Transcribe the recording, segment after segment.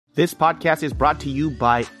This podcast is brought to you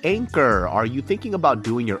by Anchor. Are you thinking about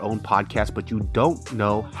doing your own podcast, but you don't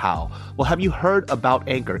know how? Well, have you heard about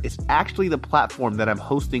Anchor? It's actually the platform that I'm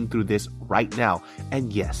hosting through this right now.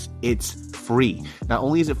 And yes, it's free. Not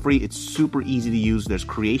only is it free, it's super easy to use. There's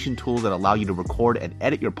creation tools that allow you to record and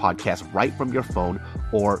edit your podcast right from your phone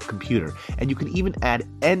or computer. And you can even add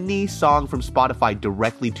any song from Spotify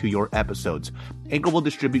directly to your episodes. Anchor will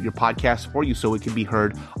distribute your podcast for you so it can be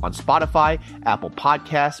heard on Spotify, Apple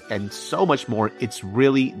Podcasts, and so much more. It's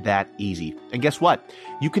really that easy. And guess what?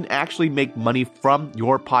 You can actually make money from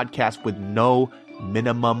your podcast with no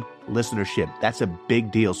minimum listenership. That's a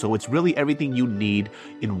big deal. So it's really everything you need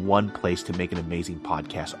in one place to make an amazing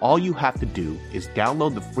podcast. All you have to do is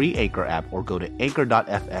download the free Anchor app or go to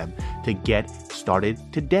anchor.fm to get started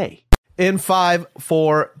today. In 5,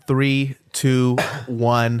 4, 3, 2,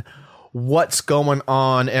 1. What's going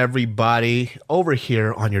on, everybody? Over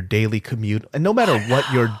here on your daily commute, and no matter what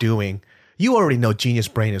you're doing, you already know Genius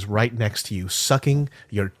Brain is right next to you, sucking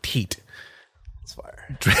your teat. That's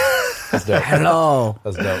fire. That's dope. Hello.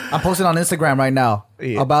 That's dope. I'm posting on Instagram right now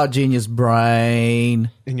about Genius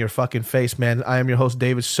Brain. In your fucking face, man. I am your host,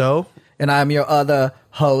 David So. And I'm your other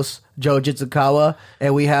host, Joe Jitsukawa.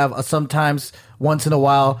 And we have a sometimes, once in a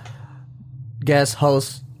while, guest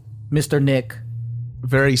host, Mr. Nick.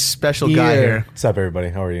 Very special guy here. What's up, everybody?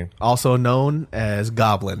 How are you? Also known as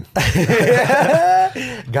Goblin.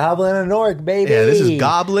 Goblin and Orc, baby. Yeah, this is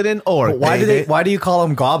Goblin and Orc. Why do you call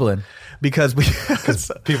him Goblin? Because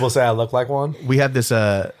People say I look like one. we have this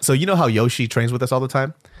so you know how Yoshi trains with us all the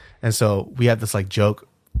time? And so we have this like joke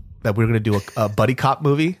that we're gonna do a buddy cop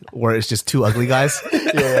movie where it's just two ugly guys.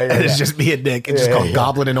 And it's just me and Nick. It's just called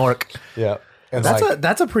Goblin and Orc. Yeah. And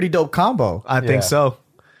That's a pretty dope combo. I think so.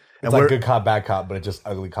 it's like good cop, bad cop, but it's just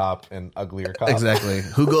ugly cop and uglier cop. Exactly.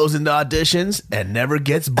 Who goes into auditions and never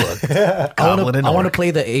gets booked? I want to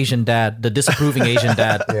play the Asian dad, the disapproving Asian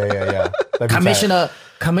dad. Yeah. That'd be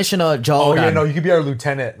Commissioner Joe. Oh yeah, no, you could be our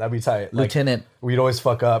lieutenant. That'd be tight. Lieutenant. Like, we'd always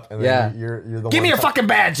fuck up, and then you're the Give one me your fucking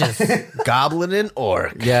badges. Goblin and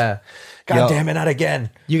Orc. Yeah. God damn it, not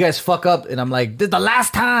again. You guys fuck up, and I'm like, this is the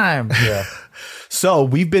last time. Yeah. So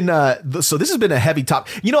we've been, so this has been a heavy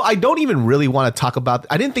topic. You know, I don't even really want to talk about,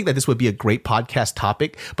 I didn't think that this would be a great podcast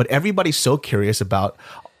topic, but everybody's so curious about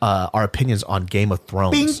our opinions on Game of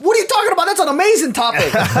Thrones. Bing, what are you talking about? That's an amazing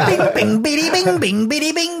topic. Bing, bing, bitty, bing, bing,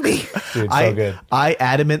 bitty, bing, bing. Dude, so good. I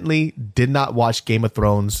adamantly did not watch Game of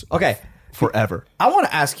Thrones forever. I want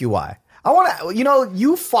to ask you why.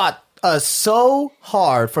 You fought us so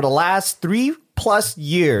hard for the last 3+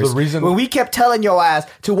 years. The reason when we kept telling your ass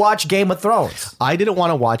to watch Game of Thrones. I didn't want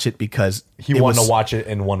to watch it because He wanted to watch it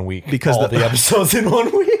in 1 week. Because all the episodes in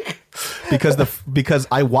 1 week. because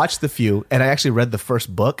I watched the few and I actually read the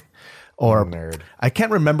first book. Or nerd. I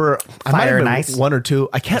can't remember. I Fire might have and been Ice? 1 or 2.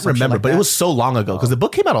 I can't remember, like but that? it was so long ago because the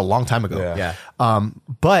book came out a long time ago. Yeah.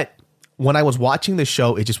 But when I was watching the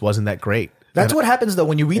show, it just wasn't that great. That's what happens though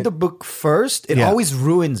when you read the book first. It always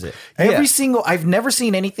ruins it. I've never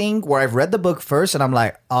seen anything where I've read the book first and I'm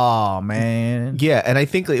like, oh man. Yeah, and I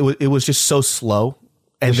think it was just so slow,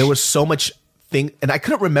 and there was so much thing, and I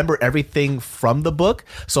couldn't remember everything from the book.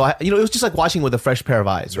 So it was just like watching with a fresh pair of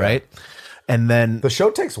eyes, right? And then The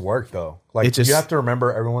show takes work though. Like you have to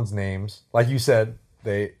remember everyone's names. Like you said,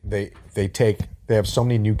 they have so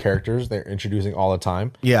many new characters they're introducing all the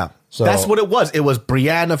time. yeah. So That's what it was. It was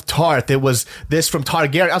Brienne of Tarth. It was this from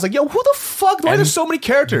Targaryen. I was like, yo, who the fuck? Why are there so many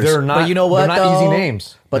characters? They're not. But you know what? They're not though? easy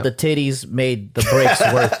names. But the titties made the breaks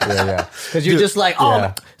worth. Yeah. Because you're just like,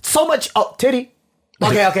 so much. Oh, titty.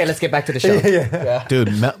 Okay, let's get back to the show. Dude,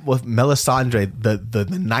 with Melisandre, the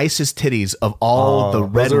nicest titties of all the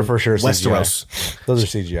red those are for sure Westeros. CGI. Those are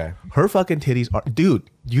CGI. Her fucking titties are, dude.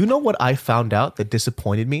 You know what I found out that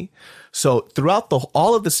disappointed me? So throughout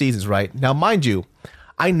all of the seasons, right now, mind you,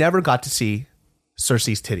 I never got to see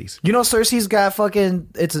Cersei's titties. You know, Cersei's got fucking.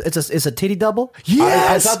 It's a titty double.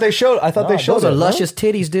 Yes, I thought they showed. Those are luscious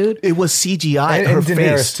titties, dude. it was CGI. And, her and Daenerys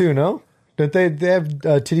face too. No, didn't they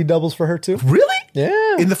have titty doubles for her too? Really?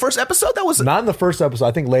 Yeah. In the first episode, that was Not in the first episode.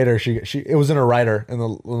 I think later she it was in a writer in the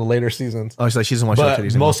later seasons. Oh, she's like she doesn't want to show But titties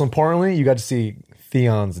anymore. most importantly, you got to see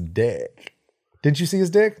Theon's dick. Didn't you see his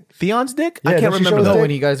dick? Theon's dick? Yeah, I can't don't you remember show his that. No, dick? when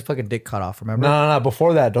you guys fucking dick cut off, remember? No.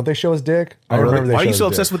 Before that, don't they show his dick? I Really? remember they Why are you showed so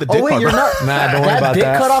his obsessed dick. with the dick Oh wait, part, you're bro? not. Nah, don't worry that about dick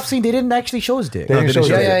that. cut off scene. They didn't actually show his dick. They didn't show his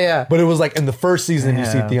dick. Yeah. But it was like in the first season, you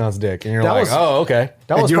see Yeah. Theon's dick, and you're That like, was- oh, okay.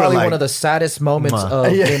 That And was you were probably like, one of the saddest moments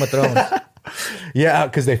of Game of Thrones. Yeah,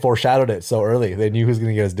 because they foreshadowed it so early. They knew he was going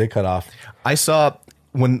to get his dick cut off. I saw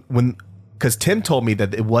when because Tim told me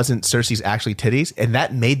that it wasn't Cersei's actually titties, and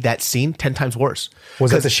that made that scene 10 times worse. Was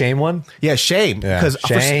that the Shame one? Yeah, Shame.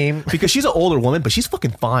 Shame. Because she's an older woman, but she's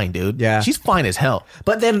fucking fine, dude. Yeah. She's fine as hell.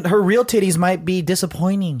 But then her real titties might be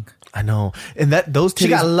disappointing. I know. And those titties. She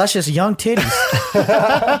got luscious young titties.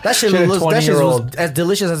 That shit was as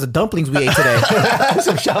delicious as the dumplings we ate today.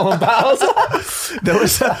 Some Shaolin Baos. There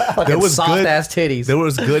was soft good ass titties. There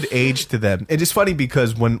was good age to them. And it's funny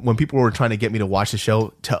because when people were trying to get me to watch the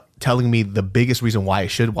show, telling me the biggest reason why I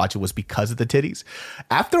should watch it was because of the titties.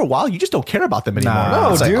 After a while, you just don't care about them anymore.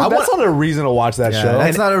 No, dude, that's not a reason to watch that show.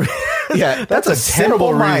 That's not a. Yeah, that's a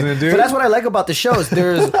terrible reason, dude. But that's what I like about the shows.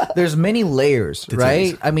 There's many layers,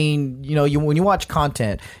 right? I mean, when you watch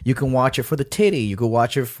content, you can watch it for the titty, you can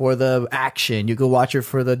watch it for the action, you can watch it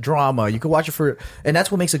for the drama, you can watch it for, and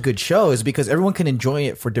that's what makes a good show is because everyone can enjoy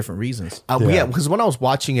it for different reasons. Yeah, because when I was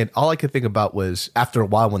watching it, all I could think about was after a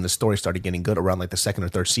while when the story started getting good around like the second or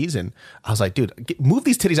third season, I was like, dude, move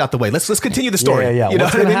these titties out the way. Let's continue the story. Yeah. You know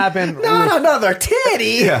what's going to happen? Not another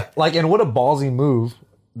titty. Yeah. Like, and what a ballsy move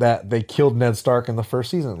that they killed Ned Stark in the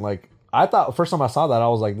first season. Like, I thought first time I saw that, I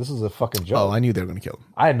was like, this is a fucking joke. Oh, I knew they were going to kill him.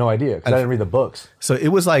 I had no idea because I didn't read the books. So it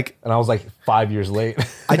was like... And I was like 5 years late.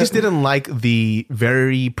 I just didn't like the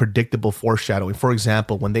very predictable foreshadowing. For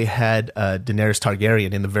example, when they had Daenerys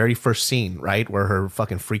Targaryen in the very first scene, right? Where her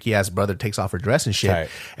fucking freaky ass brother takes off her dress and shit. Tight.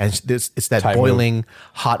 And it's that boiling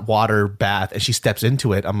hot water bath and she steps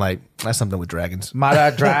into it. I'm like, that's something with dragons.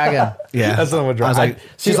 Mother dragon. Yeah. That's something with dragons. I was like,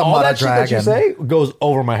 she's a all mother that shit that you dragon. say goes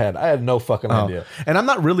over my head. I had no fucking idea. And I'm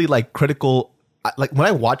not really like critical. Like when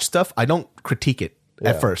I watch stuff, I don't critique it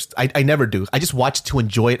at first. I never do. I just watch to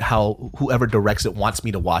enjoy it how whoever directs it wants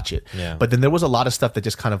me to watch it. Yeah. But then there was a lot of stuff that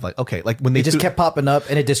just kind of like, okay, like when they It just kept popping up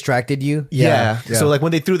and it distracted you. Yeah. So like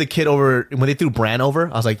when they threw the kid over, when they threw Bran over,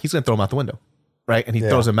 I was like, he's going to throw him out the window. Right. And he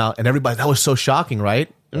throws him out and everybody, that was so shocking,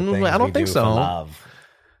 right? I don't think so.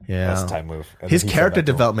 Yeah. That's a tight move. And His then he character said that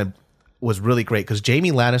to him. development was really great because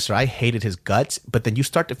Jaime Lannister, I hated his guts, but then you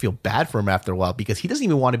start to feel bad for him after a while because he doesn't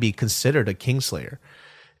even want to be considered a Kingslayer.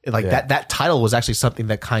 Like that title was actually something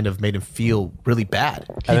that kind of made him feel really bad.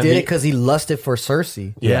 He did it because he lusted for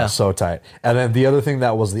Cersei. Yeah, so tight. And then the other thing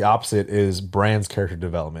that was the opposite is Bran's character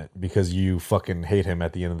development because you fucking hate him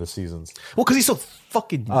at the end of the seasons. Well, because he's so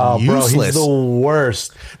fucking Bro, useless. he's the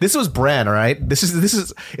worst. This was Bran, all right? This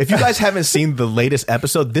is if you guys haven't seen the latest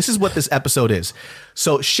episode, this is what this episode is.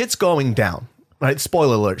 So shit's going down. Right,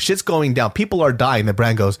 spoiler alert! Shit's going down. People are dying. Then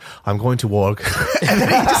Bran goes, "I'm going to work," and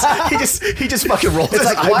then he just fucking rolls. It's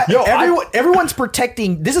like, what? Everyone's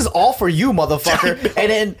protecting. This is all for you, motherfucker. And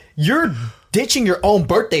then you're ditching your own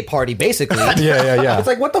birthday party, basically. Yeah. It's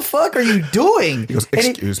like, what the fuck are you doing? He goes, And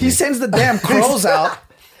 "Excuse me." He sends the damn crows out.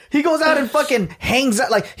 He goes out and fucking hangs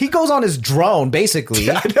out. Like, he goes on his drone, basically.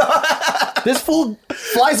 This fool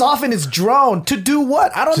flies off in his drone to do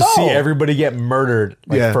what? I don't know. To see everybody get murdered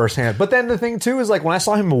firsthand. But then the thing too is like when I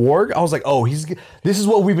saw him warg, I was like, oh, this is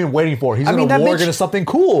what we've been waiting for. He's going to warg into something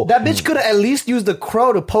cool. That bitch could have at least used the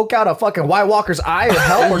crow to poke out a fucking White Walker's eye or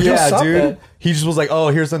help or do something. Dude. He just was like, oh,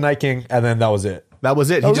 here's the Night King. And then that was it. That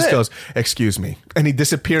was it. He just goes, "Excuse me," and he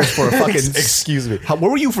disappears for a fucking. Excuse me.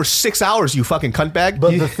 Where were you for 6 hours? You fucking cuntbag.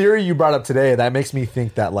 But the theory you brought up today that makes me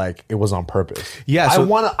think that like it was on purpose. Yeah,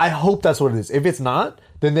 I hope that's what it is. If it's not,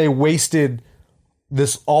 then they wasted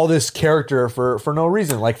all this character for no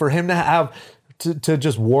reason. Like for him to have to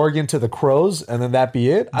just warg into the crows and then that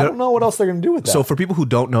be it. I don't know what else they're gonna do with that. So for people who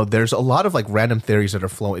don't know, there's a lot of like random theories that are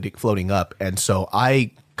floating up, and so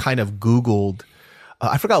I kind of Googled.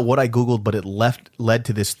 I forgot what I Googled, but it led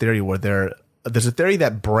to this theory where there's a theory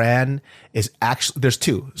that Bran is actually, there's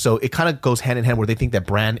two. So it kind of goes hand in hand where they think that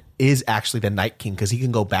Bran is actually the Night King because he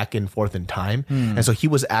can go back and forth in time. And so he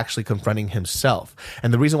was actually confronting himself.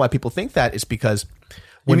 And the reason why people think that is because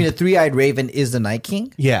You mean the three-eyed raven is the Night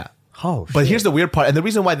King? Yeah. Oh, but here's the weird part. And the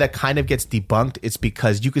reason why that kind of gets debunked is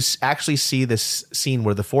because you could actually see this scene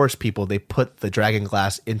where the forest people, they put the dragon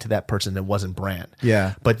glass into that person that wasn't Bran.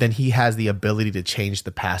 Yeah. But then he has the ability to change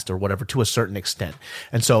the past or whatever to a certain extent.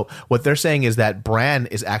 And so what they're saying is that Bran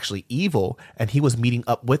is actually evil and he was meeting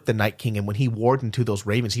up with the Night King. And when he warred into those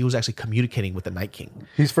ravens, he was actually communicating with the Night King.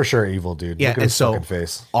 He's for sure evil, dude. Yeah. Look at And his so fucking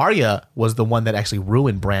face. Arya was the one that actually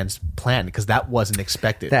ruined Bran's plan because that wasn't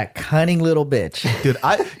expected. That cunning little bitch. Dude,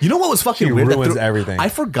 you know what was fucking She weird? ruins everything. I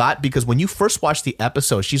forgot because when you first watched the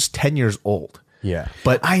episode, she's 10 years old. Yeah.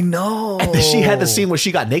 But I know. And then she had the scene where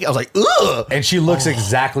she got naked. I was like, ugh. And she looks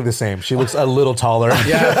exactly the same. She looks a little taller.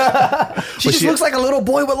 Yeah. She just looks like a little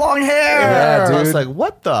boy with long hair. Yeah, dude. I was like,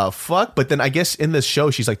 what the fuck? But then I guess in this show,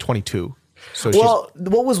 she's like 22. So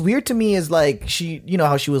what was weird to me is like she, you know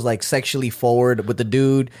how she was like sexually forward with the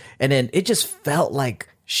dude, and then it just felt like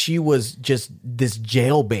she was just this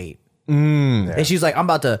jailbait. Yeah. And she's like,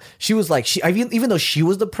 she was like, even though she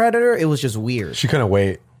was the predator, it was just weird. She couldn't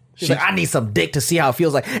wait. She's like, I need some dick to see how it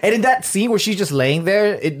feels like. And in that scene where she's just laying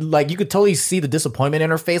there, it like you could totally see the disappointment in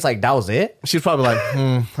her face. Like that was it. She's probably like,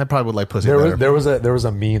 I probably would like pussy There better. was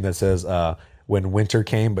a meme that says, when winter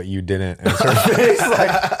came, but you didn't. And it's her face.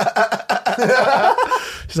 Like,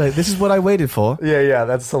 She's like, this is what I waited for. yeah,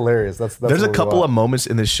 that's hilarious. That's There's a really couple wild. of moments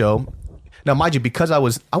in this show. Now, mind you, because I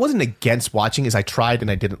wasn't against watching, is I tried and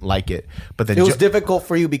I didn't like it. But then It was difficult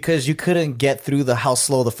for you because you couldn't get through how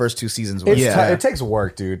slow the first two seasons were. It's Yeah. it takes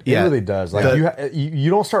work, dude. Yeah. It really does. Like you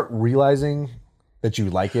don't start realizing that you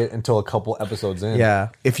like it until a couple episodes in. Yeah.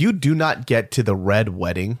 if you do not get to the red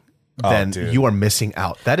wedding, then dude. you are missing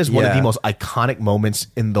out. That is one of Yeah. the most iconic moments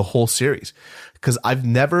in the whole series. Because I've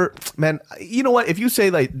never, man, you know what? If you say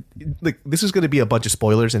like this is going to be a bunch of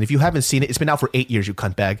spoilers, and if you haven't seen it, it's been out for 8 years, you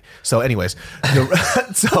cunt bag. So, anyways,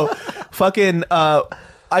 so fucking,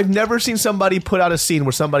 I've never seen somebody put out a scene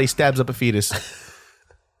where somebody stabs up a fetus.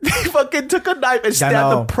 They fucking took a knife and know.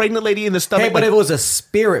 stabbed the pregnant lady in the stomach. Hey, but like, it was a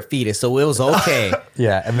spirit fetus, so it was okay.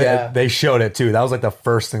 Yeah, and they showed it too. That was like the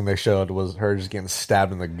first thing they showed was her just getting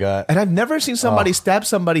stabbed in the gut. and I've never seen somebody stab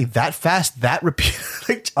somebody that fast, that like,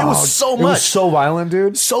 it was so It much, was so violent,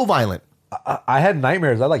 dude. so violent. I had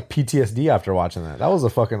nightmares. I had like PTSD after watching that. That was a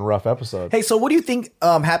fucking rough episode. Hey, so what do you think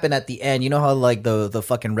happened at the end? You know how like the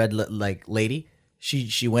fucking red like lady,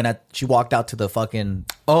 she walked out to the fucking.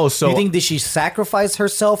 Oh, so you think did she sacrifice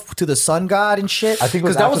herself to the sun god and shit? I think it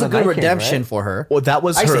was because that after was a the good night came, redemption right? for her. Well, that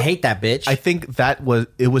was I used her- to hate that bitch. I think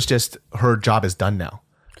it was just her job is done now.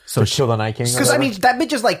 So Kill the Night King. or Because I whatever? mean, that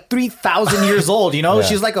bitch is like 3,000 years old. You know, Yeah.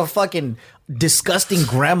 she's like a fucking disgusting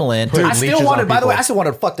gremlin. Putting I still leeches wanted. on By the way, people. I still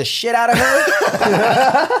wanted to fuck the shit out of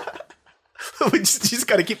her. she's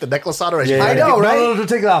got to keep the necklace on her. Yeah, I yeah. know, right? No, don't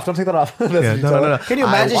take that off. Don't take that off. That's what you no, tell no, her. no. Can you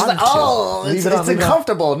imagine? She's like, oh, Leave it's it on, leave it on.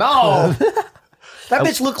 uncomfortable. No. That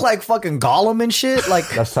bitch looked like fucking Gollum and shit. Like,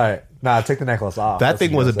 That's tight. Nah, take the necklace off. That That's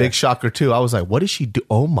thing what was you a gotta big say. shocker too. I was like, what does she do?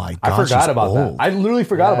 Oh my god, I forgot she's about old. that. I literally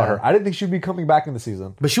forgot about her. I didn't think she'd be coming back in the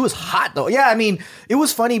season. but she was hot though. Yeah, I mean, it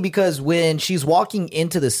was funny because when she's walking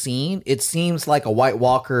into the scene, it seems like a White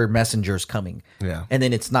Walker messenger's coming. Yeah. And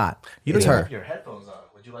then it's not. You It's don't her. have your headphones on.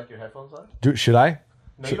 Would you like your headphones on? Dude, should I?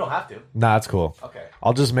 No, you don't have to. Nah, it's cool. Okay.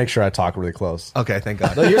 I'll just make sure I talk really close. Okay, thank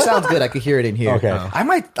God. No, yours sounds good. I could hear it in here. Okay.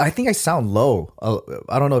 I think I sound low.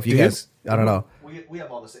 I don't know if you you? guys, I don't know. we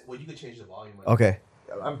have all the same. Well, you can change the volume. Okay.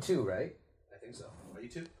 I'm two, right? I think so. Are you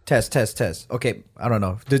two? Test. Okay. I don't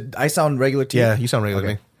know. Did I sound regular to you? Yeah, you sound regular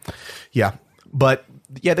to me. Yeah, but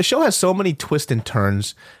yeah, the show has so many twists and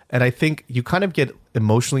turns, and I think you kind of get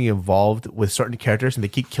emotionally involved with certain characters, and they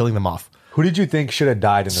keep killing them off. Who did you think should have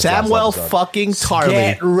died in this last Samuel episode? fucking Tarly.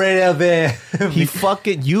 Get rid of it. He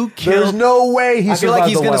fucking you There's killed. no way he I feel like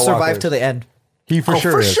he's going going to to survive to the end. He for Oh,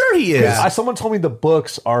 sure for is. sure he is. Yeah. Someone told me the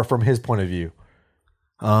books are from his point of view.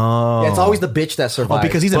 Oh, Yeah, it's always the bitch that survives.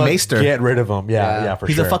 because he's a But maester. Get rid of him. Yeah, for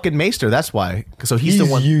He's sure. a fucking maester. That's why. So he's the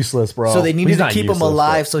one. useless, bro. so they needed He's to not keep him useless,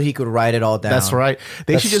 alive so he could write it all down. That's right.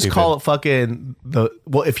 They That's should just stupid. call it fucking the.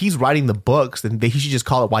 Well, if he's writing the books, then he should just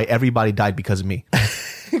call it "Why Everybody Died Because of Me."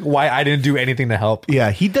 but why I didn't do anything to help.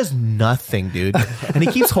 Yeah, he does nothing, dude. And he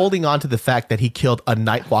keeps holding on to the fact that he killed a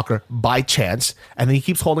Nightwalker by chance, and then he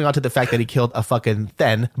keeps holding on to the fact that he killed a fucking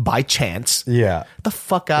Then by chance. Yeah. Get the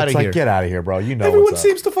fuck out It's of like, here. get out of here, bro. You know Everyone what's up.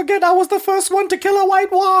 seems to forget I was the first one to kill a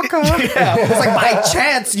White Walker. It's like by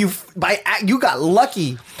chance you got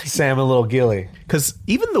lucky. Sam and Little Gilly. Because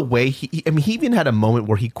even the way he even had a moment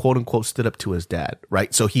where he quote unquote stood up to his dad,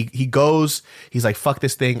 right? So he goes, he's like, fuck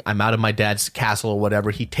this thing, I'm out of my dad's castle or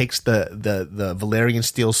whatever. He takes the Valerian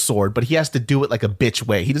steel sword, but he has to do it like a bitch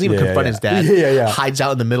way. He doesn't even Yeah, confront yeah. his dad. Yeah. Hides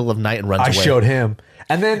out in the middle of night and runs I away. showed him.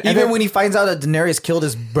 And then Even when he finds out that Daenerys killed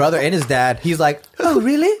his brother and his dad, he's like, "Oh,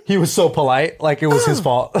 really? he was so polite, like it was his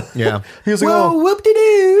fault. Yeah. He was like, Well, oh.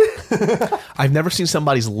 whoop-de-doo." I've never seen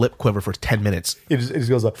somebody's lip quiver for 10 minutes. It just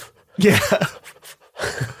goes up. Yeah.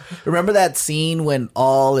 Remember that scene when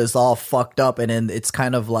all is all fucked up and then it's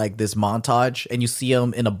kind of like this montage and you see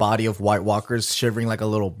him in a body of White Walkers shivering like a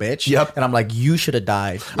little bitch? Yep. And I'm like, you should have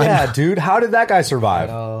died. Yeah, dude. How did that guy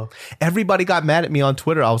survive? Everybody got mad at me on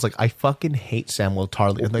Twitter. I was like, I fucking hate Samuel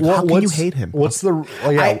Tarly. I'm like, how can you hate him? What's the? Oh,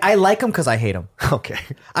 yeah. I like him because I hate him. Okay.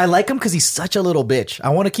 I like him because he's such a little bitch. I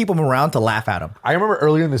want to keep him around to laugh at him. I remember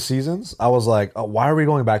earlier in the seasons, I was like, oh, why are we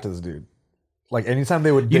going back to this dude? Like anytime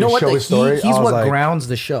they would You know what? show his story, He's I was what like, grounds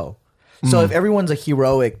the show. So if everyone's a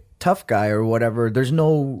heroic tough guy or whatever, there's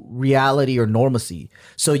no reality or normacy.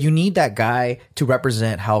 So you need that guy to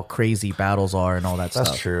represent how crazy battles are and all that stuff.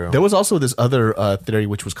 That's true. There was also this other theory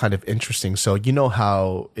which was kind of interesting. So you know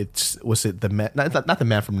how was it the man, not the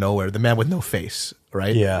man from nowhere, the man with no face,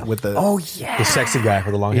 right? Yeah. With the The sexy guy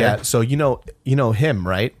with the long hair. yeah. So you know him,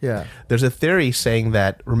 right? Yeah. There's a theory saying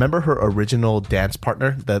that remember her original dance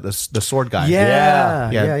partner, the sword guy. Yeah.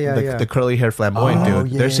 The curly haired flamboyant Oh,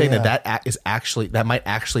 dude. They're saying yeah. that might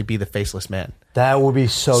actually be the faceless man. That would be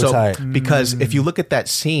so tight. Because if you look at that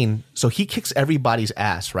scene, so he kicks everybody's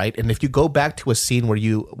ass, right? And if you go back to a scene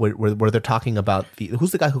where they're talking about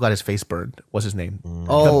who's the guy who got his face burned? What's his name?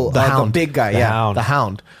 The Hound. big guy. The Hound. The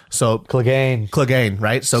Hound. So Clegane.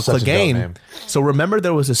 right? So Such a dope Clegane. name. So remember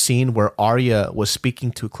there was a scene where Arya was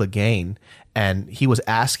speaking to Clegane and he was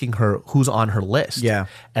asking her who's on her list. Yeah.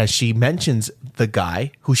 And she mentions the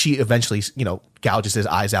guy who she eventually, gouges his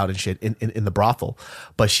eyes out and shit in the brothel.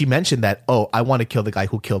 But she mentioned that, oh, I want to kill the guy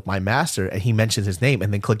who killed my master. And he mentions his name.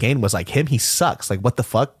 And then Clegane was like, he sucks. Like, what the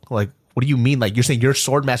fuck? Like, what do you mean? Like, you're saying your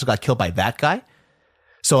sword master got killed by that guy?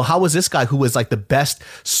 So how was this guy who was like the best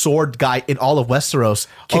sword guy in all of Westeros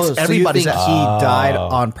kicks So everybody's you think ass? he died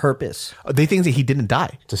on purpose? They think that he didn't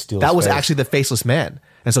die. To steal that his was face. actually the faceless man.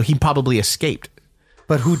 And so he probably escaped.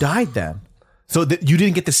 But who died then? So you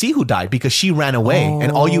didn't get to see who died because she ran away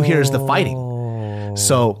and all you hear is the fighting.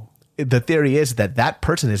 So the theory is that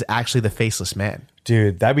person is actually the faceless man.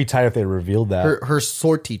 Dude, that'd be tight if they revealed that. Her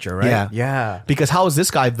sword teacher, right? Yeah. Because how is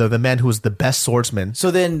this guy the man who was the best swordsman?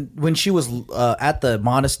 So then, when she was at the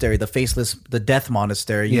monastery, the death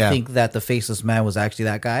monastery, you Yeah. think that the faceless man was actually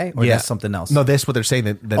that guy, or that's something else? No, that's what they're saying.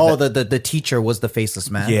 That the teacher was the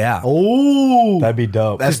faceless man. yeah. Oh, That'd be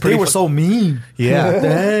dope. That's they pretty were fu- so mean. Yeah,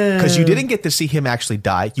 because you didn't get to see him actually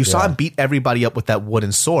die. You saw Yeah. him beat everybody up with that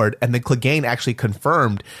wooden sword, and then Clegane actually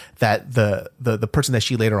confirmed that the person that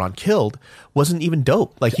she later on killed wasn't even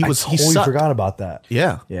dope. Like he I was, he totally sucked. forgot about that.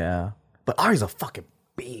 Yeah, Yeah, but Ari's a fucking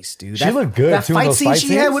beast, dude. She looked good, That too, in fight those scene fight she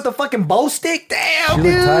had scenes. with the fucking bow stick, damn, She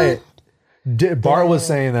dude. looked tight. Bart was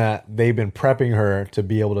saying that they've been prepping her to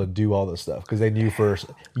be able to do all this stuff because they knew for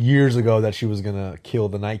years ago that she was gonna kill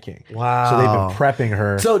the Night King. Wow. So they've been prepping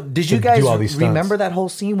her. So did you to guys do all these stunts. remember that whole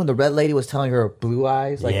scene when the red lady was telling her blue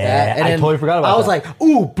eyes like Yeah, that? I totally forgot about I was that. like,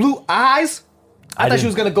 ooh, blue eyes. I thought she didn't-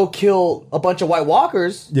 was gonna go kill a bunch of White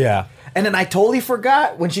Walkers. Yeah. And then I totally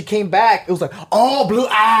forgot when she came back. It was like, oh, blue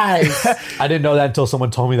eyes. I didn't know that until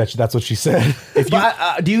someone told me that that's what she said.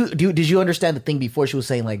 But did you understand the thing before? She was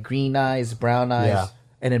saying like green eyes, brown eyes, Yeah.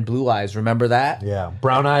 and then blue eyes. Remember that? Yeah,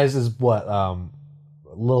 brown eyes is what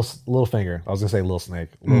little finger. I was gonna say little snake,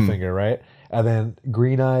 little finger, right? And then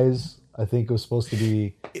green eyes, I think it was supposed to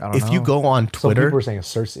be. if you go on Some people Twitter, were saying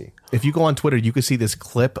Cersei. if you go on Twitter, you can see this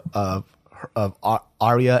clip of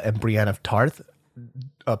Arya and Brienne of Tarth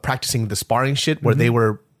practicing the sparring shit where they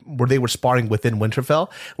were sparring within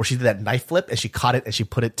Winterfell, where she did that knife flip and she caught it and she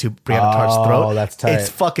put it to Brienne of Tarth's throat. Oh, that's tight. It's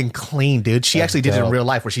fucking clean, dude. She actually did it in dope. real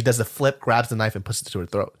life, where she does the flip, grabs the knife, and puts it to her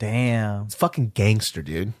throat. Damn. It's fucking gangster,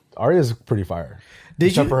 dude. Arya's pretty fire. Did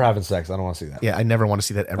Except you- for having sex. I don't want to see that. Yeah, I never want to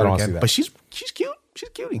see that ever don't wanna again. see that. But she's cute. She's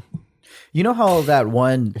a cutie. You know how that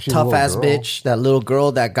one she's a tough little ass girl. bitch, that little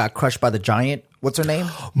girl that got crushed by the giant? What's her name?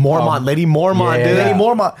 Mormont, Lady Mormont, yeah, dude. yeah. Lady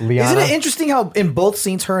Mormont. Lyanna. Isn't it interesting how in both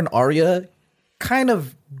scenes her and Arya kind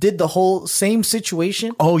of did the whole same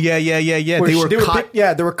situation? Oh yeah. Where They were caught.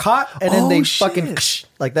 they were caught, and then Oh, they shit. fucking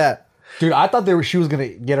like that. Dude, I thought she was gonna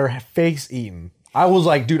get her face eaten. I was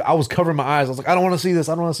like, dude, I was covering my eyes. I was like, I don't want to see this.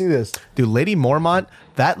 I don't want to see this. Dude, Lady Mormont,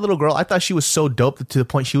 that little girl, I thought she was so dope to the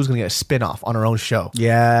point she was going to get a spin-off on her own show.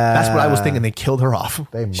 Yeah, That's what I was thinking. They killed her off.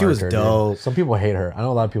 They She was murked her, dude. dope. Some people hate her. I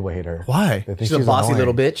know a lot of people hate her. Why? They think She's a bossy annoying.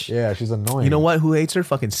 little bitch. Yeah, she's annoying. You know what? Who hates her?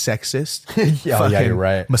 Fucking sexist. Yeah, Fucking you're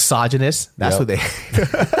right. Misogynist. That's Yep. what they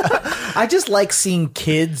hate. I just like seeing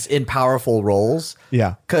kids in powerful roles.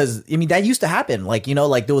 Yeah. Cause I mean that used to happen. Like, you know,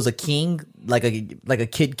 like there was a king, like a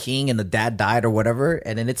kid king and the dad died or whatever.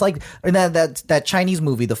 And then it's like in that Chinese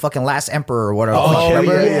movie, the fucking Last Emperor or whatever. Oh,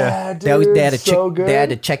 remember? yeah, They had to so check good. they had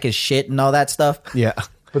to check his shit and all that stuff. Yeah.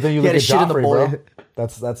 But then you He look had at a shit in the Joffrey, boy.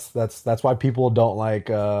 bro. That's why people don't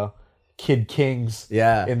like kid kings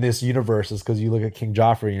Yeah. in this universe, is because you look at King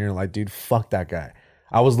Joffrey and you're like, dude, fuck that guy.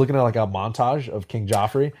 I was looking at like a montage of King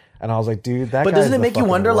Joffrey and I was like, dude, that But guy's doesn't it the make you fucking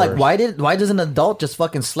wonder, like, worst. why does an adult just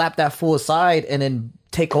fucking slap that fool aside and then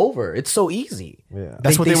take over? It's so easy. Yeah.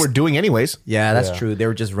 That's what they were doing anyways. Yeah, that's Yeah. true. They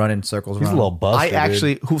were just running circles He's a around. little buster, I dude.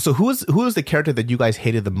 actually who is the character that you guys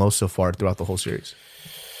hated the most so far throughout the whole series?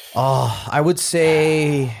 I would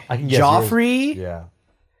say I can guess Joffrey. yours. Yeah.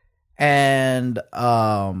 And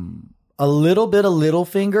a little bit of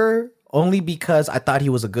Littlefinger, only because I thought he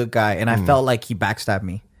was a good guy and I felt like he backstabbed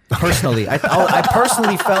me. Personally, I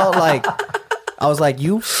personally felt like I was like,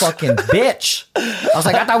 you fucking bitch. I was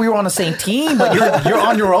like, I thought we were on the same team, but you're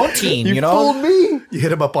on your own team. You know, fooled me. You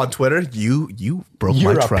hit him up on Twitter. You broke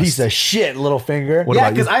You're my a trust. piece of shit, Littlefinger. What yeah,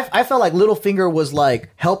 about you? because I felt like Littlefinger was like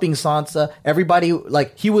helping Sansa. Everybody,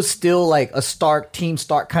 like, he was still like a Team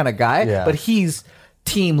Stark kind of guy, Yeah. but he's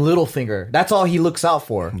Team Littlefinger. That's all he looks out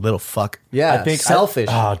for. Little fuck. Yeah, I think selfish.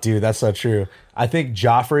 oh, dude, that's so true. I think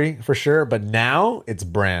Joffrey for sure, but now it's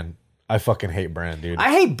Bran. I fucking hate Bran, dude.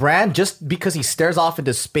 I hate Bran just because he stares off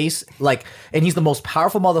into space, like, and he's the most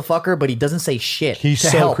powerful motherfucker, but he doesn't say shit. He's to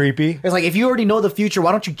so help. creepy. It's like, if you already know the future,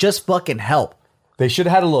 why don't you just fucking help? They should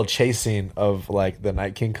have had a little chase scene of like the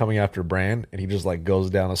Night King coming after Bran, and he just like goes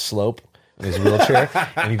down a slope in his wheelchair,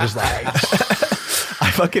 and he just like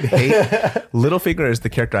I fucking hate Littlefinger is the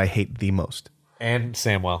character I hate the most. and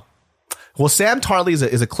Samwell. Well, Sam Tarly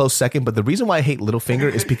is a close second, but the reason why I hate Littlefinger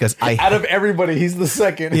is because Out of everybody, he's the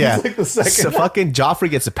second. yeah, He's like the second. So fucking Joffrey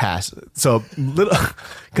gets a pass. So little,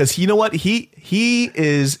 because you know what, he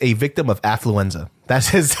is a victim of affluenza. That's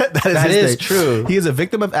his. That That his is thing. true. He is a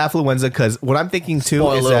victim of affluenza because what I'm thinking too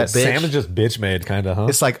Spoiled is little that bitch. Sam is just bitch made, kind of, huh?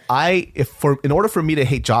 it's like in order for me to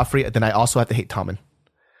hate Joffrey, then I also have to hate Tommen.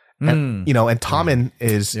 And you know, and Tommen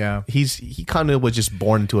is Yeah. he kind of was just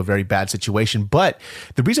born into a very bad situation. But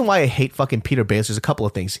the reason why I hate fucking Peter Baelish is a couple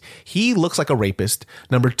of things. He looks like a rapist.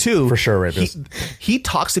 Number two, For sure rapist. He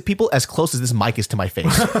talks to people as close as this mic is to my face.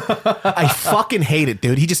 I fucking hate it,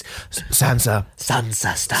 dude. He just Sansa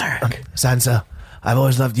Stark. Sansa, I've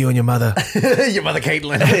always loved you and your mother. Your mother,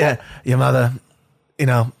 Caitlyn. Yeah, your mother. You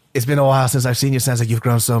know, it's been a while since I've seen you, Sansa. You've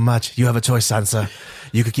grown so much. You have a choice, Sansa.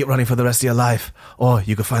 You could keep running for the rest of your life, or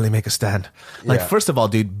you could finally make a stand. Like, Yeah. first of all,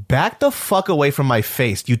 dude, back the fuck away from my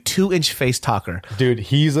face, you 2-inch face talker. Dude,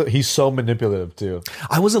 he's so manipulative too.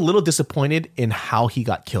 I was a little disappointed in how he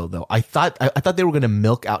got killed, though. I thought they were gonna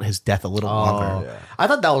milk out his death a little longer. I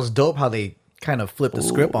thought that was dope how they kind of flipped the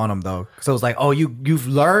script on him, though. Because it was like, oh, you've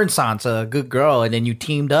learned Sansa, a good girl, and then you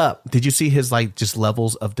teamed up. Did you see his like just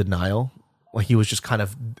levels of denial? Like he was just kind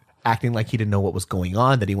of acting like he didn't know what was going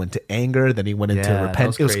on. Then he went to anger. Then he went into Yeah, that repent.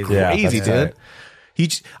 was It was crazy. Yeah, crazy, that's dude. tight. He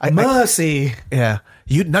just, Mercy. yeah.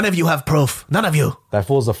 None of you have proof. None of you. That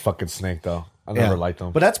fool's a fucking snake, though. I never Yeah. liked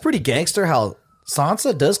him. But that's pretty gangster how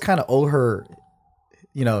Sansa does kind of owe her,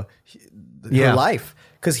 you know, Yeah. her life.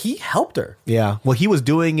 Because he helped her. Yeah. Well, he was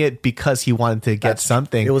doing it because he wanted to get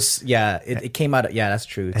something. It was, yeah, it came out. Yeah, that's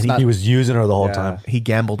true. It's not, he was using her the whole time. He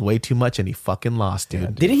gambled way too much and he fucking lost,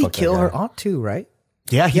 dude. didn't he fuck that kill her guy. aunt too, right?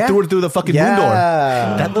 Yeah, he Yeah. threw her through the fucking Yeah. moon door.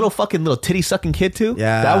 That little titty sucking kid too.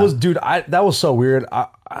 Yeah. That was, dude. That was so weird. I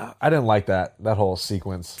didn't like that whole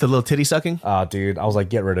sequence. The little titty sucking. Dude, I was like,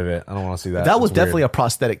 get rid of it. I don't want to see that. That was It's definitely weird. a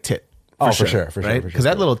prosthetic tit. For sure, right? Because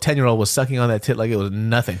that little 10-year-old was sucking on that tit like it was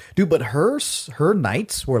nothing. Dude, but her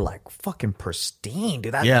knights were like fucking pristine,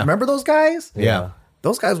 dude. Yeah. Remember those guys? Yeah.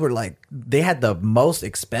 Those guys were like, they had the most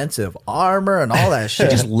expensive armor and all that shit.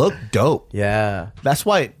 It just looked dope. yeah. That's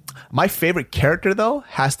why my favorite character though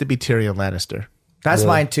has to be Tyrion Lannister. That's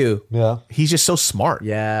mine too. Yeah. He's just so smart.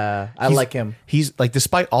 Yeah. I He's- like him. He's like,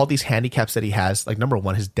 despite all these handicaps that he has, like number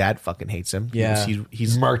one, his dad fucking hates him. Yeah.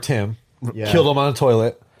 He's Marked him. Yeah. Killed him on a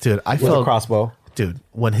toilet dude. I with a felt crossbow. dude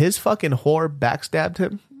when his fucking whore backstabbed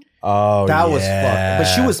him. Oh, That was fucked. But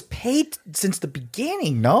she was paid since the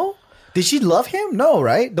beginning, no? Did she love him? No,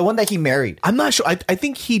 right? The one that he married. I'm not sure. I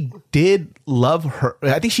think he did love her.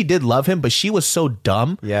 I think she did love him, but she was so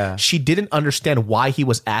dumb. Yeah. She didn't understand why he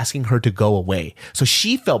was asking her to go away. So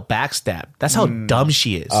she felt backstabbed. That's how dumb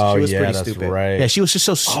she is. Oh, She was yeah, pretty that's stupid. right. Yeah, she was just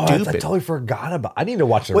so Oh, I stupid. totally forgot about. I need to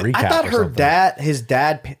watch the Wait, recap. I thought or her something. his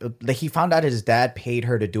dad, like he found out his dad paid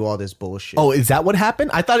her to do all this bullshit. Oh, is that what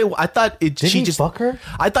happened? I thought it. Did she he just fuck her?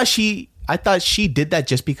 I thought she did that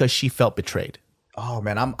just because she felt betrayed. Oh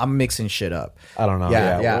man, I'm mixing shit up. I don't know.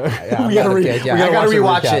 Yeah. we I'm gotta, not okay. Yeah, I gotta watch the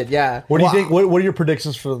rewatch recap. it. Yeah. What do you Well, think? What are your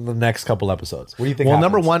predictions for the next couple episodes? What do you think? Well,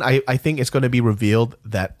 happens? number one, I think it's going to be revealed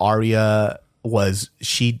that Arya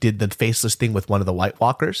she did the faceless thing with one of the White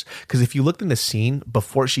Walkers. Because if you looked in the scene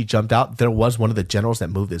before she jumped out, there was one of the generals that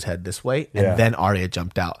moved his head this way, and Yeah. then Arya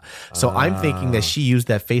jumped out. So I'm thinking that she used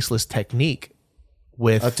that faceless technique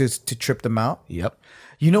with. To trip them out. Yep.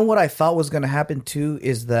 You know what I thought was going to happen too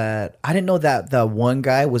is that I didn't know that the one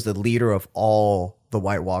guy was the leader of all the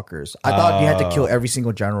White Walkers. I thought you had to kill every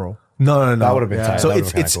single general. No. That would've been tight. So That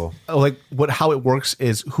would've it's been kinda like how it works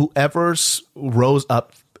is whoever rose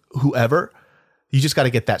up, whoever You just got to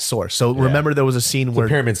get that source. So remember, there was a scene where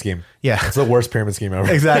Pyramid scheme. Yeah. It's the worst pyramid scheme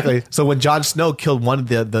ever. Exactly. So when Jon Snow killed one of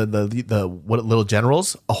the what little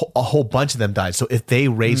generals, a whole bunch of them died. So if they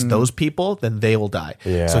raise those people, then they will die.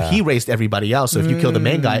 Yeah. So he raised everybody else. So if you kill the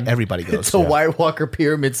main guy, everybody goes. It's a White Walker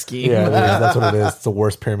pyramid scheme. Yeah, it is. That's what it is. It's the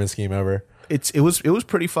worst pyramid scheme ever. It was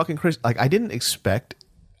pretty fucking crazy. Like I did not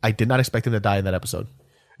expect him to die in that episode.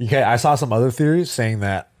 Okay, I saw some other theories saying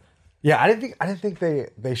that. Yeah, I didn't think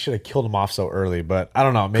they should have killed him off so early, but I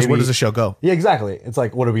don't know. Maybe Where does the show go? Yeah, exactly. It's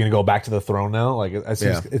like, what are we going to go back to the throne now? Like,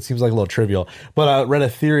 it seems like a little trivial. But I read a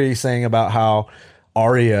theory saying about how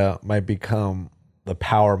Arya might become the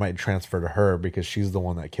power might transfer to her because she's the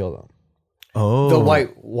one that killed him. Oh, The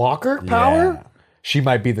White Walker power? Yeah. She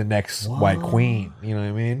might be the next White Queen. You know what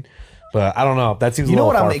I mean? But I don't know. That seems a You know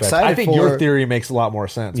little what I'm far-fetched. excited I think for? your theory makes a lot more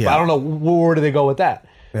sense. Yeah. But I don't know where do they go with that.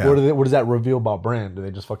 Yeah. What does that reveal about Bran? Do they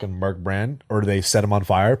just fucking murk Bran, or do they set him on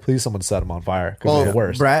fire? Please, someone set him on fire because Well, it's the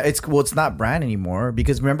worst. Bran, it's not Bran anymore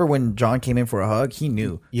because remember when John came in for a hug, he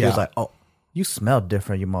knew. He was like, "Oh, you smell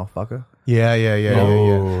different, you motherfucker." yeah.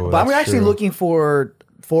 But I'm that's actually true. looking forward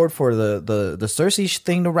for the Cersei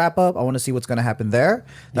thing to wrap up. I want to see what's going to happen there.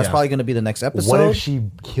 That's Yeah. probably going to be the next episode. What if she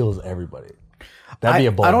kills everybody? That'd be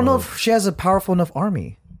a bold I don't know move. if she has a powerful enough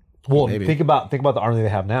army. Well, Maybe. think about the army they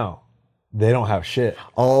have now. They don't have shit.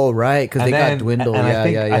 Oh, right, because they got dwindled. And Yeah, I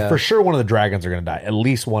think yeah. for sure one of the dragons are going to die. At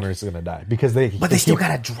least one is going to die because But they still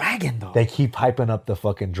got a dragon though. They keep hyping up the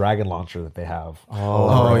fucking dragon launcher that they have.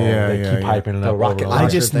 Oh, yeah, They yeah, keep yeah. hyping it The up. rocket over-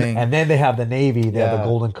 launcher thing. And then they have the Navy. They have the Yeah.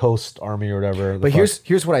 Golden Coast Army or whatever. But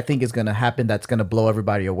here's what I think is going to happen. That's going to blow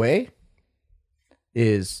everybody away.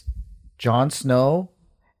 Is Jon Snow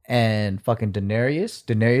and fucking Daenerys?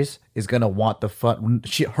 Daenerys is going to want the fun.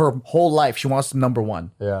 Her whole life she wants number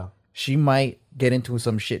one. yeah. She might get into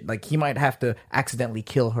some shit. Like he might have to accidentally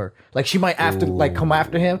kill her. Like she might have to like come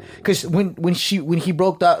after him because when he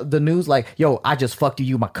broke the news, like, yo, I just fucked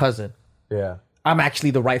you, my cousin. Yeah. I'm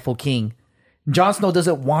actually the rightful king. Jon Snow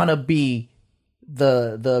doesn't want to be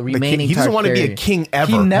the remaining. He doesn't want to be a Targaryen. king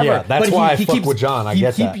ever. He never. Yeah, that's but why I he fuck keeps, with Jon. I he,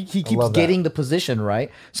 get he, that. He I keeps love that. getting the position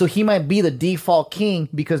right, so he might be the default king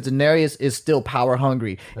because Daenerys is still power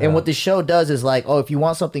hungry. And what the show does is like, oh, if you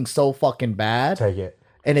want something so fucking bad, Take it.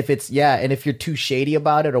 and if it's and if you're too shady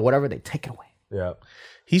about it or whatever, they take it away. Yeah.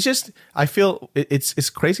 He's just, I feel it's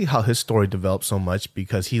crazy how his story developed so much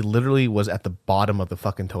because he literally was at the bottom of the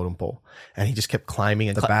fucking totem pole and he just kept climbing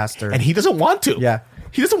and bastard. and he doesn't want to. Yeah.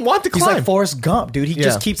 He doesn't want to He's climb. like Forrest Gump, dude. He Yeah.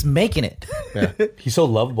 just keeps making it. He's so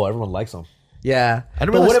lovable. Everyone likes him. Yeah. I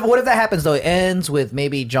didn't But realize- what if that happens though? It ends with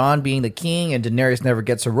maybe Jon being the king and Daenerys never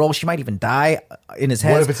gets her role. She might even die in his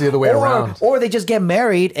head. What if it's the other way around? Or they just get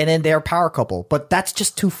married and then they're a power couple. But that's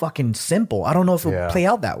just too fucking simple. I don't know if it'll Yeah. play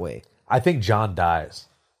out that way. I think Jon dies.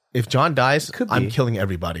 If Jon dies, Could I'm be. killing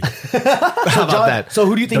everybody. How about that? So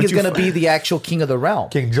who do you think Don't is going to be the actual king of the realm?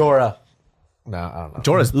 King Jorah. No, I don't know.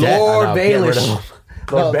 Jorah's dead. Lord I know, get rid of Baelish. him.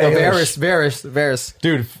 No, Lord Baelish. Varys.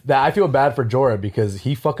 Dude, I feel bad for Jorah because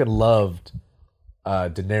he fucking loved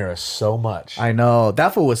Daenerys so much. I know.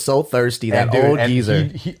 That fool was so thirsty. That And dude, old and geezer.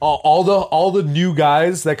 he all the new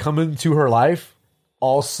guys that come into her life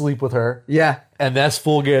all sleep with her. Yeah. And this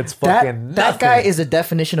fool gets fucking That guy nothing. is a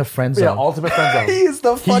definition of friend zone. yeah, ultimate friend zone. He is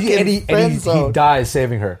the fucking friend he zone. dies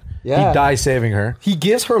saving her. Yeah. He dies saving her. He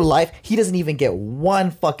gives her life. He doesn't even get one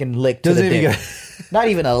fucking lick to Doesn't the even dick. Not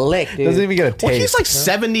even a lick, dude. Doesn't even get a taste. Well, he's like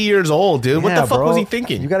 70 years old, dude. What Yeah, the fuck bro. was he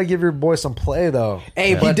thinking? You got to give your boy some play though. Hey,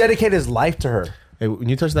 he but- dedicated his life to her. Hey, when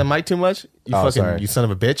you touch that mic too much, you Oh, fucking, sorry. you son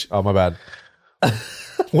of a bitch. Oh my bad.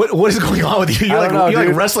 What is going on with you? You're I like don't know, you're like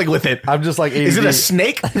dude. wrestling with it. I'm just like Is it a ADD.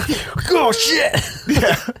 snake? Oh shit!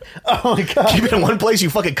 Yeah. Oh my god! Keep it in one place, you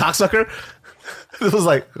fucking cocksucker. It was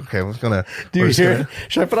like, okay, I'm just gonna. Do we're you just hear gonna-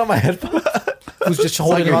 it? Should I put on my headphones? Who's just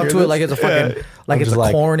holding you on hear to it this? like it's a fucking like I'm it's just a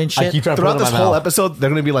like- corn and I shit. keep trying to Throughout put it this in my whole mouth. episode, they're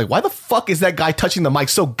gonna be like, "Why the fuck is that guy touching the mic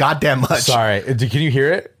so goddamn much?" Sorry. Can you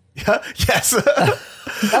hear it? Yes.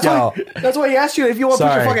 That's why he asked you if you want to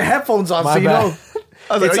put Sorry. your fucking headphones on, My so you bad. know.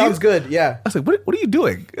 I was like, It are sounds you- good. Yeah. I was like, what are you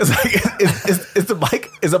doing? It's like, is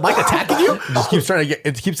the mic attacking you? It just keeps trying to get.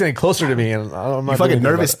 It keeps getting closer to me, and I'm not You fucking doing anything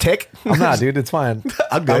nervous about it. tick? I'm not, dude. It's fine.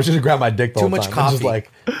 I'm good. I was just grab my dick the Too whole much time. I'm just coffee.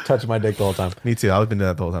 like touching my dick the whole time. Me too. I've been doing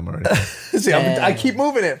that the whole time already. See, I keep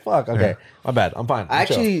moving it. Fuck. Okay, my bad. I'm fine. I I'm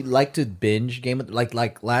chill. actually like to binge Game of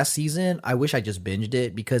like last season. I wish I just binged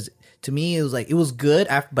it because to me it was like it was good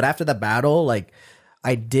but after the battle like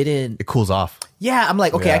I didn't. It cools off. Yeah, I'm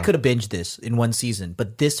like, okay, Yeah. I could have binged this in one season,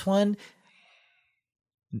 but this one,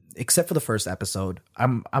 except for the first episode,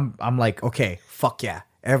 I'm like, okay, fuck yeah,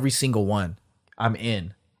 every single one, I'm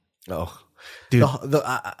in. Oh, dude.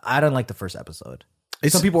 I don't like the first episode.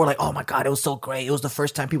 Some people were like, "Oh my god, it was so great! It was the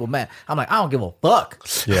first time people met." I'm like, I don't give a fuck.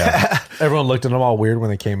 Yeah. Everyone looked at them all weird when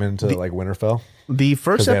they came into like Winterfell. The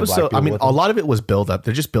first 'Cause they had black episode, I people mean, with a them. lot of it was build up.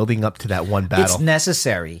 They're just building up to that one battle. It's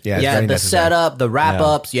necessary. Yeah, it's Yeah, very the necessary. setup, the wrap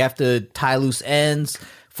ups. You have to tie loose ends.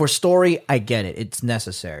 For story, I get it. It's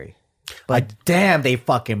necessary. But damn, they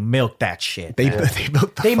fucking milked that shit. they man.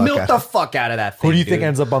 milked the They fuck milked out the of it. fuck out of that thing. Who do you think dude.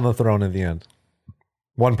 ends up on the throne in the end?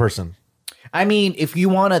 One person. I mean, if you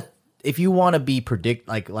want to be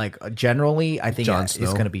generally, I think Jon it's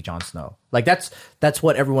Snow. going to be Jon Snow. Like that's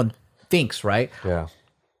what everyone thinks, right? Yeah.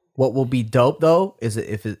 What will be dope though is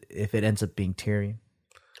if it ends up being Tyrion.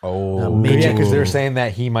 Oh, maybe- yeah, because they're saying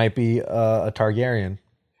that he might be a Targaryen.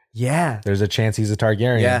 Yeah. There's a chance he's a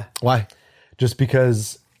Targaryen. Yeah. Why? Just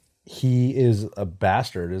because he is a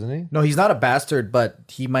bastard, isn't he? No, he's not a bastard, but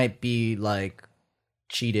he might be like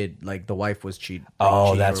cheated, like the wife was cheated. Oh,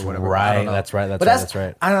 cheated that's or whatever. right. I don't know. That's right. That's But right. That's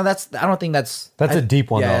right. I don't know. I don't think that's That's a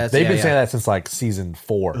deep one, though. that's- They've been yeah. saying that since like season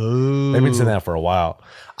 4. They've been saying that for a while.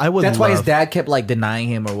 I would. That's why his love- dad kept like denying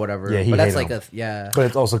him or whatever. Yeah, he but that's hated like him. yeah. But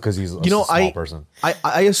it's also because he's a You know, small person.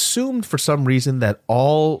 I assumed for some reason that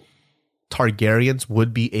all Targaryens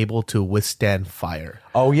would be able to withstand fire,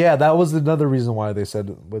 Oh, yeah. That was another reason why they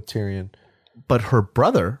said with Tyrion. but her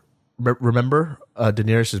brother, remember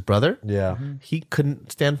Daenerys' brother? Yeah. He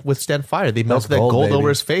couldn't withstand fire. They melted that gold, gold baby. over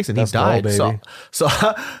his face, and That's he died. gold, baby. So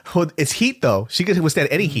well, it's heat though. She could withstand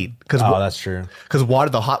any heat because Oh, that's true. water,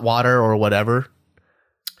 the hot water or whatever.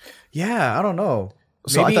 Yeah, I don't know.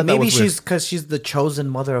 So I Maybe thought that maybe was weird. she's because she's the chosen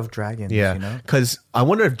mother of dragons. Yeah, you know. because I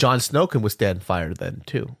wonder if Jon Snow can withstand fire then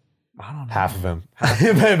too. Half of him.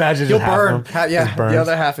 Imagine He'll just half burn. of him. Yeah, just burns. the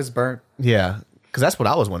other half is burnt. Yeah, because that's what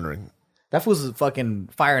I was wondering. That was fucking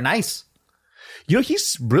fire and ice. You know,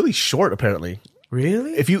 he's really short apparently.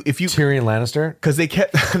 Really? If you Tyrion Lannister. because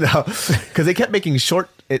they kept making short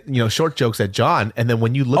jokes at John, and then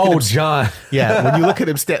when you look at Oh, him, John. yeah, when you look at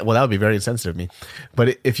him stand, well, that would be very insensitive of me.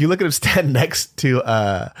 But if you look at him stand next to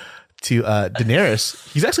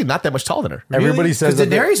Daenerys, he's actually not that much taller than her. Everybody says because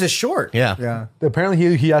that Daenerys is short. Yeah. Yeah.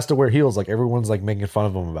 apparently he has to wear heels. Like everyone's like making fun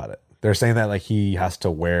of him about it. They're saying that like he has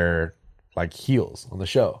to wear like heels on the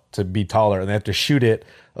show to be taller, and they have to shoot it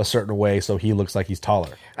a certain way so he looks like he's taller.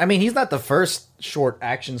 I mean, he's not the first short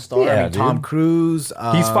action star. Yeah, I mean, Tom dude. Cruise.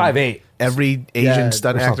 He's 5'8". Every Asian Yeah,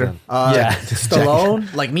 stunt or actor. something. Yeah.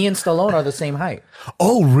 Stallone. Like me and Stallone are the same height.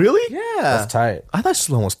 Oh, really? Yeah. That's tight. I thought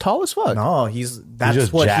Sloan was tall as fuck. No, that's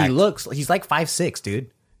just what he jacked. looks. He's like 5'6", dude.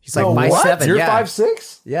 He's like Oh, 5'7". You're yeah.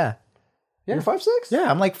 5'6"? Yeah. You're 5'6"? Yeah,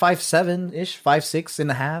 I'm like 5'7" ish, 5'6" and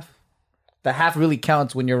a half. The half really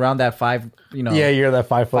counts when you're around that 5. You know. Yeah, you're that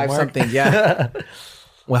 5 foot 5 mark. something. Yeah.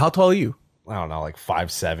 Well, how tall are you? I don't know, like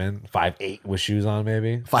 5'7", 5'8" with shoes on,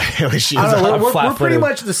 maybe. I don't I don't know, I'm we're pretty flat-footed.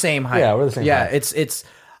 much the same height. Yeah, we're the same Yeah, height. it's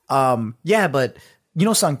but you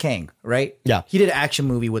know Sun Kang, right? Yeah. He did an action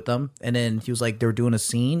movie with them, and then he was like, they were doing a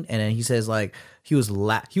scene, and then he says like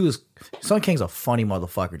Sun Kang's a funny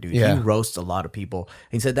motherfucker, dude. Yeah. He roasts a lot of people.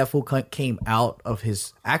 And he said that fool came out of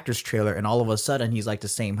his actor's trailer, and all of a sudden he's like the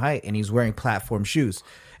same height, and he's wearing platform shoes.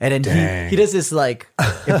 And then he does this like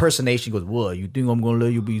impersonation. He goes, "What? You think I'm gonna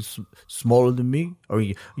let you be smaller than me, or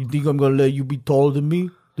you think I'm gonna let you be taller than me?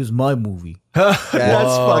 This is my movie." That's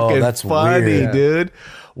fucking that's funny, weird. dude.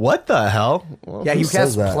 What the hell? Well, Yeah, he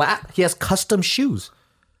says has that? he has custom shoes.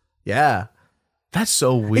 Yeah, that's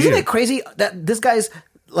so weird. isn't it crazy that this guy's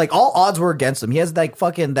like all odds were against him? He has like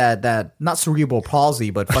fucking that not cerebral palsy,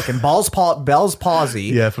 but fucking Bell's palsy.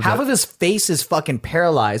 Yeah, I forgot. half of his face is fucking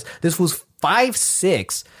paralyzed. This was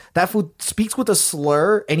 5'6". That fool speaks with a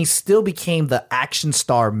slur, and he still became the action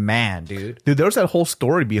star man, dude. Dude, there was that whole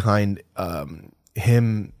story behind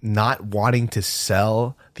him not wanting to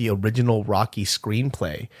sell the original Rocky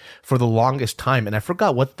screenplay for the longest time. And I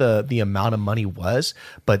forgot what the amount of money was.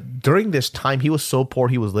 But during this time, he was so poor,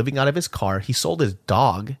 he was living out of his car. He sold his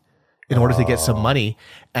dog in order to get some money.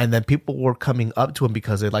 And then people were coming up to him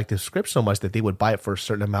because they liked the script so much that they would buy it for a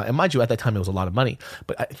certain amount. And mind you, at that time, it was a lot of money.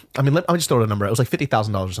 But I mean, let me just throw out a number. It was like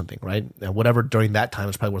 $50,000 or something, right? And whatever during that time, it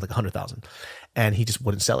was probably worth like $100,000. And he just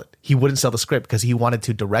wouldn't sell it. He wouldn't sell the script because he wanted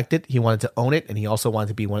to direct it. He wanted to own it. And he also wanted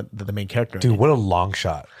to be one of the main character. in Dude, it. what a long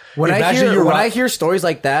shot. When Imagine you're I right- hear stories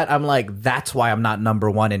like that, I'm like, that's why I'm not number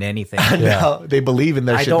one in anything. No, they believe in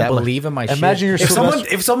their I shit don't that much. believe in my Imagine you're shit.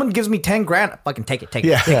 Sylvester- If someone gives me 10 grand, fucking take it, take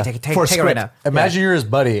Yeah. it, take it, take For a it right script. now. Imagine you're his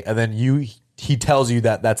buddy, and then he tells you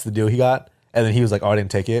that that's the deal he got, and then he was like, "Oh, I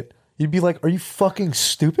didn't take it." You'd be like, "Are you fucking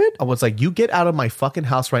stupid?" I was like, you get out of my fucking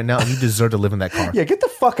house right now and you deserve to live in that car. Yeah, get the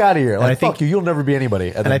fuck out of here. Like, I think- fuck you. You'll never be anybody.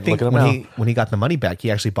 And, And then I think look at him now. when he got the money back, he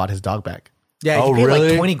actually bought his dog back. Yeah, he Oh, paid really?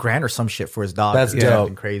 like 20 grand or some shit for his dog. That's It's dope.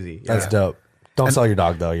 fucking crazy. That's Yeah. dope. Don't sell your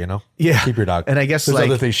dog though, you know? Yeah. Keep your dog. And I guess, there's like,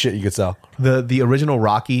 other things shit you could sell. The original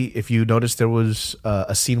Rocky, if you notice, there was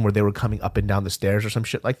a scene where they were coming up and down the stairs or some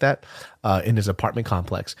shit like that in his apartment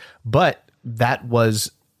complex. But that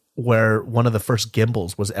was where one of the first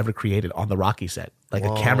gimbals was ever created on the Rocky set, like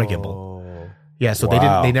a camera gimbal. Yeah, so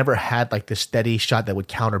they never had like the steady shot that would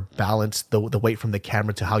counterbalance the weight from the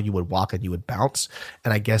camera to how you would walk and you would bounce.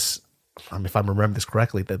 And I guess, if I'm remembering this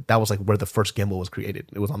correctly, that was like where the first gimbal was created.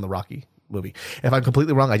 It was on the Rocky movie. If I'm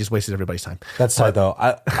completely wrong, I just wasted everybody's time. That's tight though.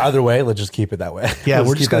 Either way, let's just keep it that way. Yeah, Let's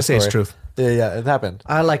we're just keep gonna that say it's story. truth. Yeah, it happened.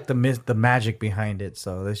 I like the magic behind it,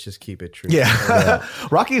 so let's just keep it true. Yeah.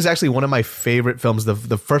 Rocky is actually one of my favorite films, the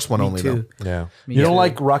first one only too. though. Yeah. You don't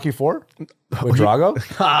like Rocky 4 with Drago?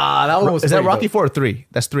 That one was Is that great, Rocky though. 4 or 3?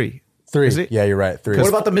 That's 3. 3. Is it? Yeah, you're right. 3. What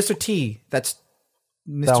about the Mr. T? That's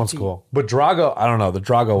Mr. that one's T. cool. But Drago, I don't know. The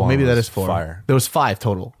Drago one. Maybe that was is 4. Fire. There was 5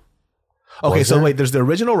 total. Okay, Was so there? wait, there's the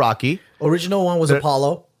original Rocky. Original one was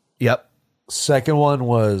Apollo. Yep. Second one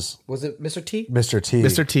was Was it Mr. T? Mr. T.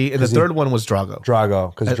 Mr. T. And the 'Cause third one was Drago.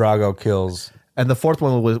 Drago, because Drago kills. And the fourth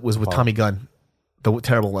one was with Tommy Gunn, the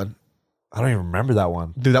terrible one. I don't even remember that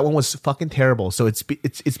one. Dude, that one was fucking terrible. So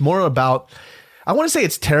it's more about, I want to say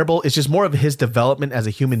it's terrible. It's just more of his development as a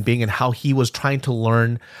human being and how he was trying to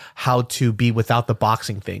learn how to be without the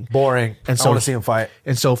boxing thing. Boring. And I so want to see him fight.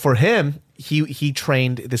 And so for him, he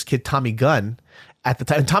trained this kid Tommy Gunn at the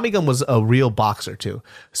time. And Tommy Gunn was a real boxer too.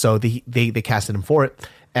 So they casted him for it.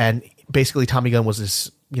 And basically Tommy Gunn was this,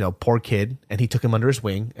 poor kid, and he took him under his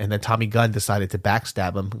wing. And then Tommy Gunn decided to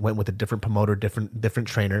backstab him, went with a different promoter, different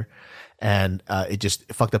trainer. And it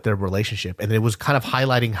just fucked up their relationship. And it was kind of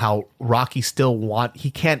highlighting how Rocky he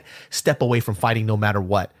can't step away from fighting no matter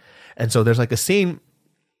what. And so there's like a scene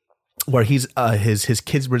where he's his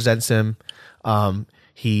kids resents him.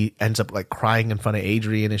 He ends up like crying in front of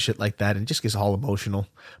Adrian and shit like that, and just gets all emotional.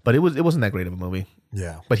 But it wasn't that great of a movie.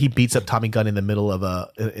 Yeah. But he beats up Tommy Gunn in the middle of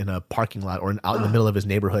a parking lot or out in the middle of his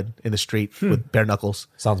neighborhood in the street with bare knuckles.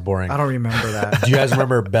 Sounds boring. I don't remember that. Do you guys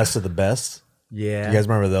remember Best of the Best? Yeah. Do you guys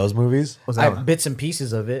remember those movies? Was I that have one? bits and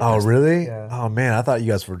pieces of it. Oh, really? Oh, man. I thought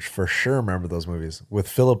you guys would for sure remember those movies. With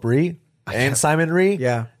Philip Rhee and Simon Rhee.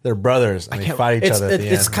 Yeah. They're brothers, and they fight each other at the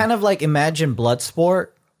It's end. kind of like imagine Bloodsport.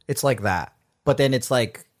 It's like that. But then it's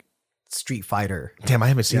like Street Fighter. Damn, I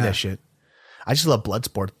haven't seen that shit. I just love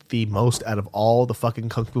Bloodsport the most out of all the fucking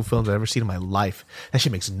kung fu films I've ever seen in my life. That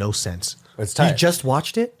shit makes no sense. It's You tight. just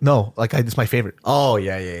watched it? No, it's my favorite. Oh,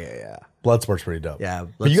 yeah. Bloodsport's pretty dope. Yeah,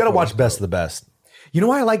 But you got to Bloodsport watch is Best of the Best. You know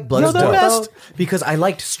why I like Bloodsport? the best. though? Because I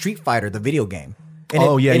liked Street Fighter, the video game. And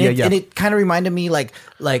Oh, yeah. And it kind of reminded me like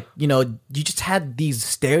you just had these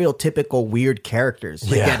stereotypical weird characters.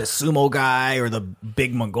 Like Yeah. you had a sumo guy or the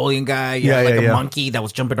big Mongolian guy. You Yeah, had like yeah. a monkey that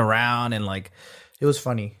was jumping around and like it was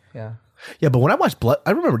funny. Yeah. Yeah, but when I watched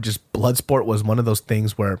I remember just Bloodsport was one of those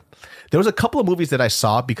things where there was a couple of movies that I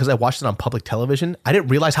saw because I watched it on public television. I didn't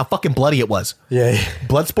realize how fucking bloody it was. Yeah.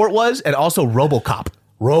 Bloodsport was, and also RoboCop.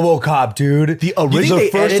 RoboCop, dude. The You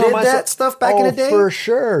think they edited that stuff back in the day? For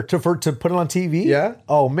sure. To put it on TV? Yeah.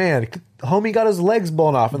 Oh, man. Homie got his legs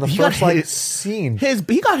blown off in the He got first his- scene.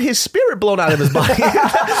 He got his spirit blown out of his body.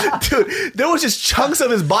 Dude, there was just chunks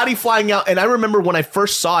of his body flying out. And I remember when I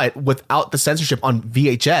first saw it without the censorship on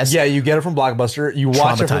VHS. Yeah, you get it from Blockbuster. You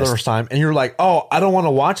watch it for the Traumatized. first time, and you're like, "Oh, I don't want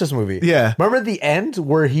to watch this movie." Yeah. Remember at the end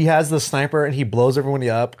where he has the sniper and he blows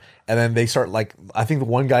everybody up, and then they start like, I think the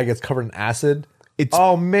one guy gets covered in acid. It's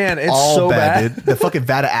oh man, it's all so bad. dude. The fucking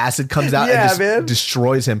vat of acid comes out Yeah, and just man.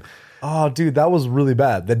 destroys him. Oh, dude, that was really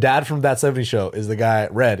bad. The dad from That 70s Show is the guy,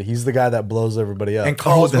 Red. He's the guy that blows everybody up. And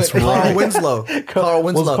Carl, that's Carl right. Winslow. Carl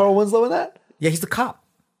Winslow. Was Carl Winslow in that? Yeah, he's the cop.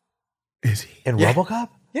 Is he? In RoboCop?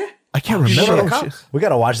 Yeah. I can't He's remember. a cop. Shit. We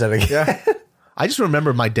gotta watch that again. Yeah. I just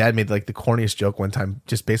remember my dad made like the corniest joke one time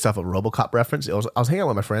just based off a RoboCop reference. I was hanging out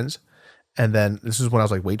with my friends, and then this is when I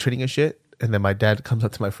was like weight training and shit. And then my dad comes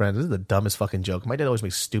up to my friends. This is the dumbest fucking joke. My dad always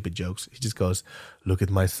makes stupid jokes. He just goes, "Look at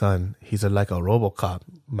my son. He's like a RoboCop.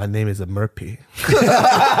 My name is a Murphy."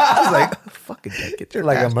 I was like, "Fucking dad, get your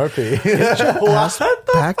Like ass, a Murphy. ass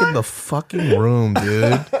back in the fucking room,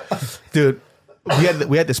 dude." Dude.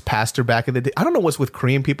 We had this pastor back in the day. I don't know what's with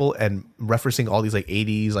Korean people and referencing all these like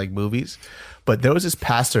 80s like movies, but there was this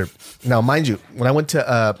pastor. Now, mind you, when I went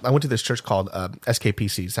to this church called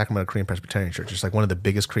SKPC, Sacramento Korean Presbyterian Church. It's like one of the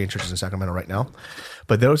biggest Korean churches in Sacramento right now.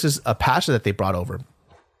 But there was a pastor that they brought over.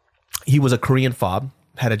 He was a Korean fob,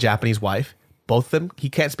 had a Japanese wife. Both of them, he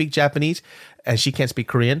can't speak Japanese and she can't speak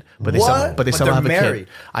Korean, but they What? but they But somehow have they're a married.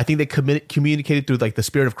 kid. I think they communicated through like the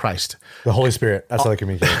Spirit of Christ. The Holy Spirit. That's how they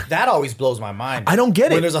communicate. That always blows my mind. I don't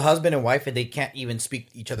get it. When there's a husband and wife and they can't even speak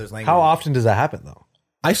each other's language. How often does that happen though?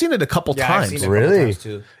 I've seen it a couple I've seen times. it a couple Really? times,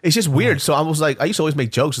 too. It's just weird. So I was like, I used to always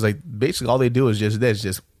make jokes. It's like basically all they do is just this,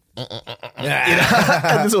 just. You know?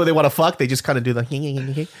 And this is what they want to fuck. They just kind of do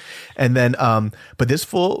the, and then, but this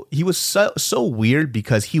fool, he was so weird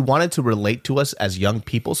because he wanted to relate to us as young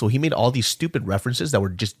people. So he made all these stupid references that were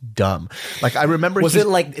just dumb. Like I remember, Was it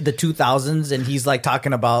like the 2000s and he's like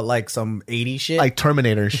talking about like some 80s shit? like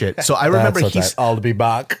Terminator and shit? So I remember That's all to be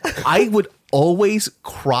back. I would always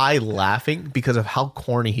cry laughing because of how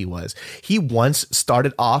corny he was. He once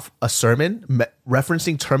started off a sermon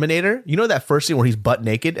referencing Terminator. You know that first scene where he's butt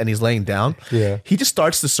naked and he's laying down? Yeah. He just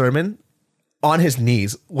starts the sermon on his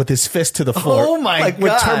knees with his fist to the floor. Oh my like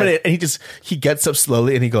with God. Terminator. And he gets up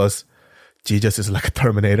slowly and he goes, Jesus is like a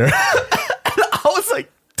Terminator. And I was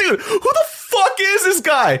like, dude, who the fuck is this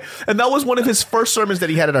guy? And that was one of his first sermons that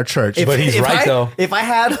he had at our church. But he's right, though. If I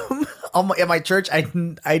had him at my church,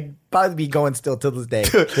 I'd probably be going still till this day.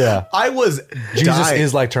 Yeah. I was Jesus dying.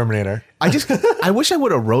 is like Terminator. I wish I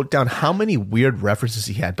would have wrote down how many weird references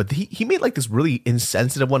he had, but he made like this really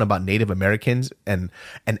insensitive one about Native Americans and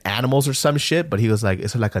animals or some shit. But he was like,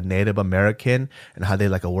 it's like a Native American and how they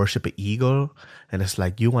like worship an eagle, and it's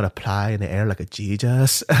like you want to fly in the air like a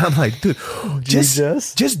Jesus. And I'm like, dude,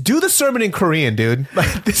 just do the sermon in Korean, dude.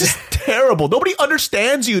 Like this is terrible. Nobody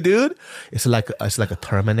understands you, dude. It's like a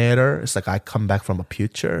Terminator. It's like I come back from a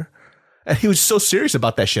future. And he was so serious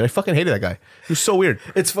about that shit. I fucking hated that guy. He was so weird.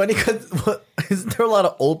 It's funny because isn't there a lot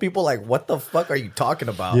of old people like, what the fuck are you talking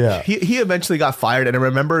about? Yeah. He eventually got fired, and I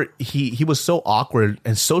remember he was so awkward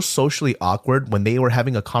and so socially awkward when they were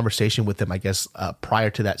having a conversation with him. I guess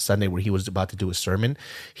prior to that Sunday where he was about to do a sermon,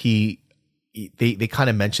 they kind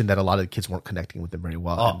of mentioned that a lot of the kids weren't connecting with him very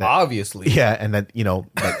well. Oh, And that- obviously. yeah, and that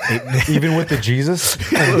like Even with the Jesus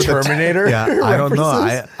and Terminator. yeah, I don't know.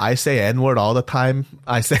 references? I say N-word all the time.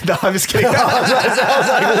 I say no. I'm just kidding. I'm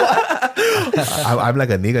like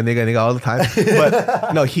a nigga all the time.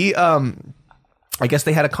 But no, he. I guess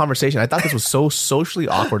they had a conversation. I thought this was so socially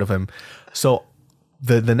awkward of him. So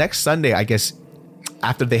the next Sunday, I guess,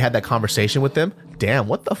 after they had that conversation with him, damn,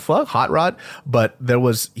 what the fuck, Hot Rod? But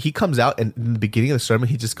he comes out and in the beginning of the sermon,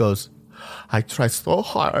 he just goes, I tried so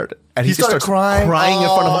hard. And he just started starts crying in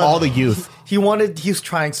front of all the youth. He was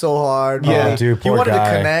trying so hard. Yeah. bro. Oh, dude, he poor wanted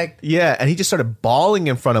guy. to connect. Yeah, and he just started bawling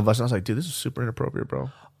in front of us. And I was like, dude, this is super inappropriate,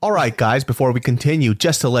 bro. All right, guys, before we continue,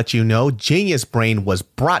 just to let you know, Genius Brain was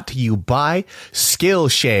brought to you by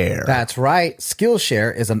Skillshare. That's right.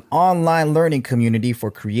 Skillshare is an online learning community for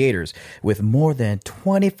creators with more than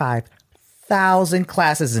 25,000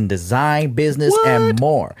 classes in design, business, and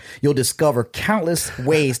more. You'll discover countless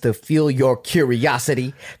ways to fuel your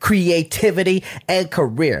curiosity, creativity, and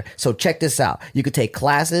career. So check this out. You could take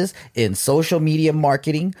classes in social media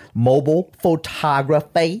marketing, mobile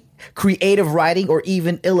photography, creative writing, or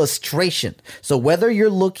even illustration. So whether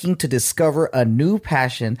you're looking to discover a new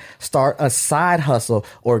passion, start a side hustle,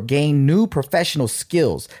 or gain new professional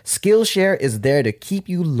skills, Skillshare is there to keep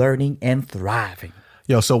you learning and thriving.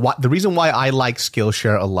 So the reason why I like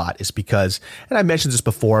Skillshare a lot is because, and I mentioned this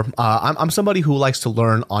before, I'm somebody who likes to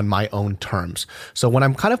learn on my own terms. So when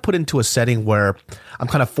I'm kind of put into a setting where I'm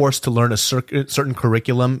kind of forced to learn a certain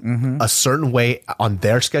curriculum a certain way on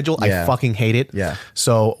their schedule, I fucking hate it. Yeah.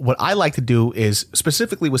 So what I like to do is,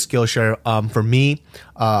 specifically with Skillshare, for me,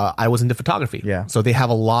 I was into photography. Yeah. So they have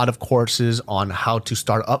a lot of courses on how to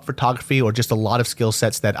start up photography, or just a lot of skill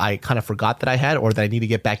sets that I kind of forgot that I had or that I need to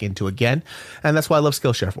get back into again. And that's why I love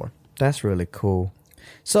Skillshare for. That's really cool.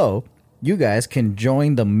 So you guys can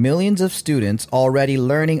join the millions of students already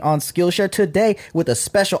learning on Skillshare today with a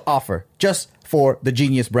special offer just for the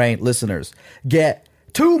Genius Brain listeners. Get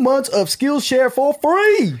 2 months of Skillshare for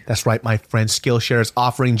free. That's right, my friend. Skillshare is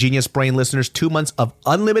offering Genius Brain listeners 2 months of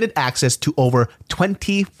unlimited access to over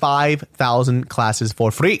 25,000 classes for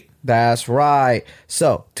free. That's right.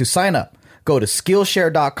 So to sign up, go to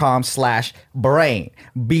Skillshare.com/brain.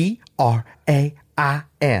 BRAIN.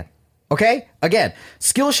 Okay? Again,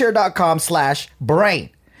 Skillshare.com/brain.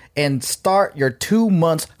 And start your 2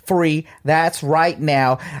 months free. That's right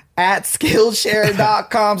now at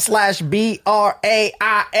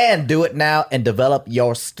Skillshare.com/BRAIN. Do it now and develop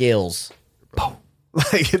your skills.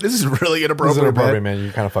 Like, this is really This inappropriate, is inappropriate, man. man.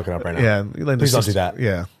 You're kind of fucking up right now. Yeah, Please don't do that.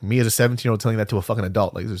 Yeah, me as a 17-year-old telling that to a fucking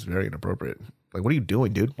adult, like, this is very inappropriate. Like, what are you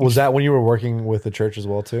doing, dude? Was that when you were working with the church as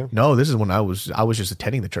well, too? No, this is when I was just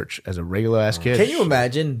attending the church as a regular ass kid. Can you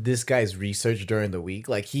imagine this guy's research during the week?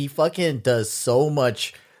 Like, he fucking does so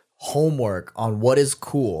much homework on what is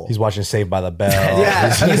cool. He's watching Saved by the Bell.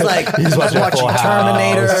 Yeah, he's like, he's watching Full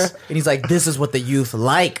Terminator, House. and he's like, this is what the youth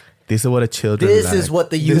like. This is what a children This like. is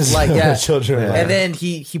what the youth This like. is what Yeah. the children like. And then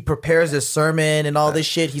he prepares his sermon and all this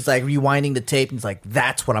shit. He's like rewinding the tape. And he's like,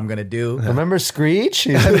 that's what I'm going to do. Remember Screech?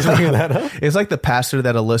 He's bringing that up. It's like the pastor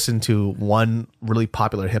that'll listen to one really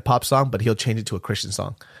popular hip hop song, but he'll change it to a Christian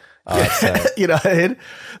song. You know what I mean?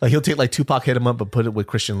 Like he'll take like Tupac, hit him up, but put it with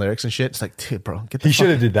Christian lyrics and shit. It's like, dude, bro, get the He fuck should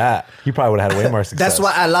have did that. He probably would have had way more success. That's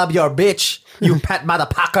why I love your bitch, you pet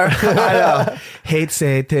motherfucker. I know. Hate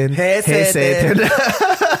Satan. Hate Satan.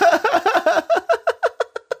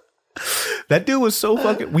 That dude was so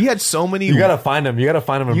fucking. We had so many. You gotta find him. You gotta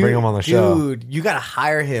find him and bring him on the show. Dude, you got to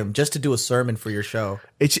hire him just to do a sermon for your show.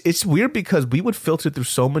 It's weird because we would filter through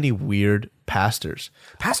so many weird pastors.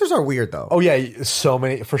 Pastors are weird though. Oh yeah, so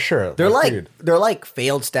many for sure. They're dude. like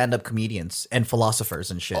failed stand-up comedians and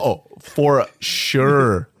philosophers and shit. Oh, for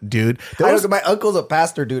sure, dude. My uncle's a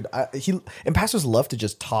pastor, dude. And pastors love to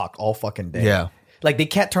just talk all fucking day. Yeah. Like they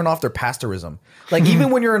can't turn off their pastorism. Like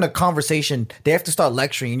even when you're in a conversation, they have to start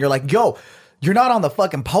lecturing, and you're like, "Yo, you're not on the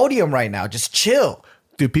fucking podium right now. Just chill."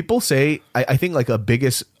 Dude, people say I think like the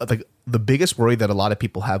biggest worry that a lot of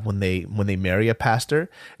people have when they marry a pastor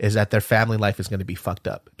is that their family life is going to be fucked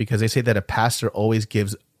up, because they say that a pastor always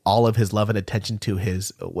gives all of his love and attention to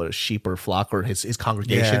his sheep or flock or his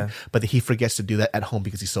congregation, Yeah. but he forgets to do that at home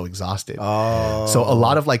because he's so exhausted. Oh. So a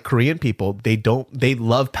lot of like Korean people, they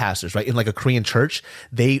love pastors, right? In like a Korean church,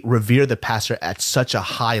 they revere the pastor at such a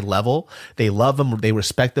high level. They love him, they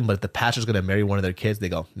respect him, but if the pastor's going to marry one of their kids, they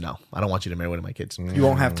go, "No, I don't want you to marry one of my kids." You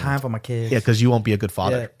won't have time for my kids. Yeah, because you won't be a good Yeah,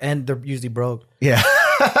 father. and they're usually broke. Yeah.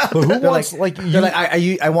 But who wants like you? They're like,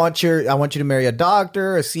 I want you to marry a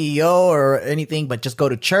doctor, a CEO, or anything, but just go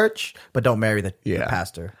to church, but don't marry the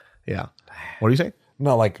pastor. Yeah. What are you saying?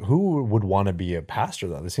 No, like who would want to be a pastor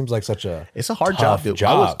though? This seems like such a It's a hard tough job,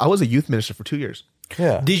 dude. I was a youth minister for 2 years.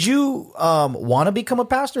 Yeah. Did you want to become a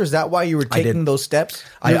pastor? Is that why you were taking did. those steps?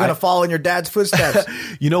 You're going to follow in your dad's footsteps.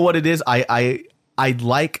 You know what it is? I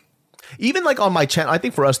like, even like on my channel, I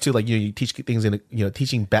think for us too, like, you teach things in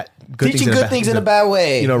teaching good things in a bad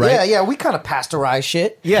way. You know, right? Yeah, yeah. We kind of pasteurize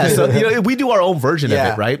shit. Yeah, so we do our own version of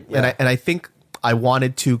Yeah, it, right? yeah. And I think I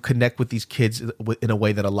wanted to connect with these kids in a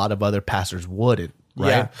way that a lot of other pastors wouldn't, right?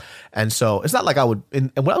 Yeah. And so it's not like I would.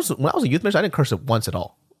 And when I was a youth minister, I didn't curse it once at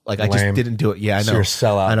all. Like I Lame. just didn't do it. Yeah, I know. So you're a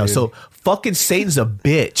sellout, I know. dude. So fucking Satan's a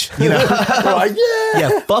bitch. You know? Like,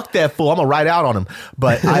 Yeah, fuck that fool. I'm gonna ride out on him.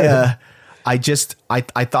 But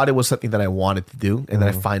I thought it was something that I wanted to do, and then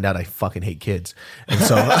I find out I fucking hate kids, and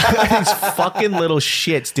so these fucking little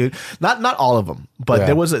shits, dude. Not all of them, but Yeah.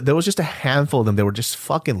 there was just a handful of them. They were just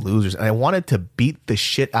fucking losers, and I wanted to beat the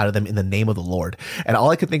shit out of them in the name of the Lord. And all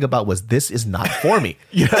I could think about was, this is not for me.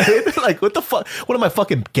 You know what I mean? Like, what the fuck? What am I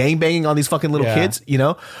fucking gang banging on these fucking little Yeah. kids? You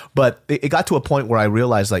know? But it got to a point where I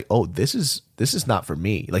realized, like, oh, this is not for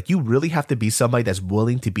me. Like, you really have to be somebody that's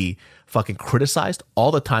willing to be fucking criticized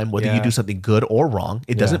all the time, whether you Yeah. do something good or wrong.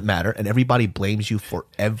 It doesn't matter, and everybody blames you for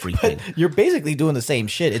everything. You're basically doing the same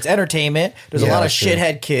shit. It's entertainment. There's a Yeah, lot of that's true.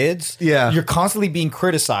 shithead kids. Yeah. You're constantly being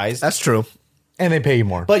criticized. That's true. and they pay you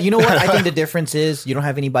more. But you know what? I think the difference is you don't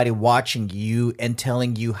have anybody watching you and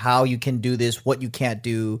telling you how you can do this, what you can't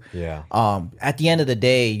do. Yeah. At the end of the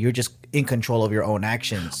day, you're just in control of your own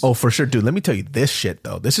actions. Oh, for sure, dude. Let me tell you this shit,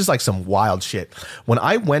 though. This is like some wild shit.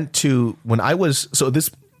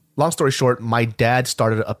 Long story short, my dad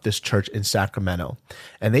started up this church in Sacramento,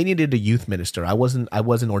 and they needed a youth minister. I wasn't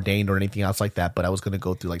ordained or anything else like that, but I was going to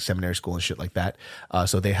go through like seminary school and shit like that.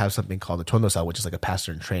 So they have something called the Tondosal, which is like a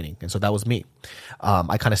pastor in training, and so that was me.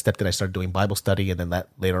 I kind of stepped in. I started doing Bible study, and then that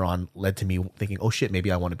later on led to me thinking, oh shit,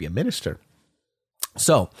 maybe I want to be a minister.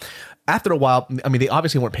 So after a while, I mean, they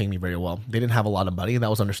obviously weren't paying me very well. They didn't have a lot of money, and that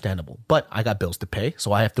was understandable. But I got bills to pay,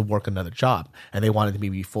 so I have to work another job. And they wanted me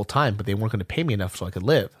to be full time, but they weren't going to pay me enough so I could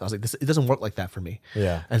live. I was like, it doesn't work like that for me.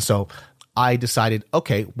 Yeah. And so I decided,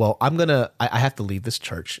 okay, well, I have to leave this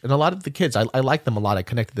church. And a lot of the kids, I like them a lot. I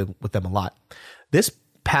connected with them a lot. This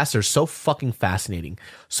pastor's so fucking fascinating.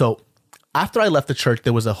 So after I left the church,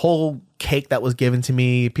 there was a whole cake that was given to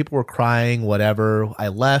me. People were crying, whatever. I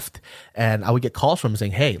left, and I would get calls from him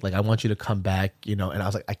saying, hey, like, I want you to come back, you know. And I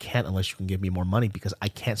was like, I can't unless you can give me more money, because I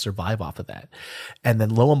can't survive off of that. And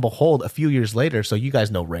then lo and behold, a few years later, so you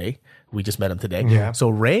guys know Ray. We just met him today. Yeah. So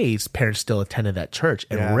Ray's parents still attended that church.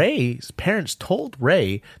 And Yeah. Ray's parents told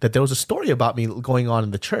Ray that there was a story about me going on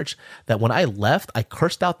in the church, that when I left, I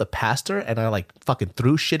cursed out the pastor and I like fucking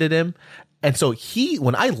threw shit at him. And so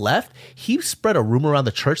when I left, he spread a rumor around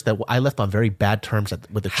the church that I left on very bad terms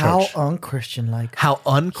with the church. How unchristian like. How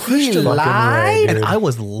unchristian. He lied. And I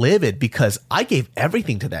was livid because I gave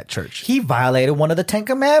everything to that church. He violated one of the 10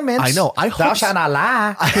 commandments. I know. Thou shalt not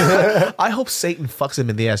lie. I hope Satan fucks him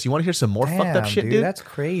in the ass. You want to hear some more fucked up shit, dude? That's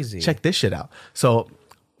crazy. Check this shit out. So,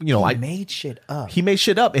 I made shit up. He made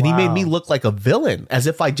shit up, and he made me look like a villain, as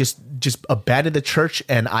if I just abandoned the church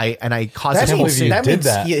and I caused That him means, sin. that means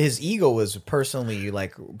his ego was personally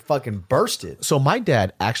like fucking bursted. So my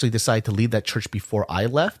dad actually decided to leave that church before I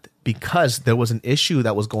left because there was an issue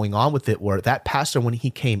that was going on with it where that pastor, when he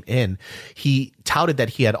came in, he touted that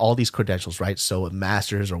he had all these credentials, right? So a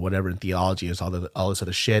master's or whatever in theology is all this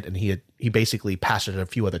other shit, and he basically pastored a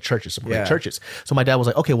few other churches, some great churches. So my dad was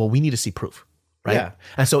like, okay, well, we need to see proof. Right. Yeah.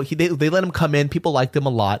 And so they let him come in. People liked him a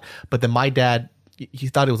lot. But then my dad, he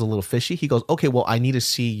thought it was a little fishy. He goes, okay, well, I need to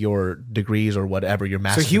see your degrees or whatever, your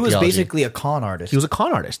master's. So he was theology. Basically a con artist. He was a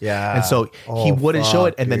con artist. Yeah. And so he wouldn't show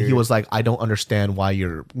it. And then he dude. was like, I don't understand why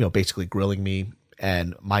you're, basically grilling me.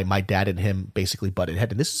 And my dad and him basically butted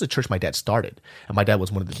head. And this is a church my dad started. And my dad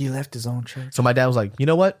was one of the... He left his own church. So my dad was like, you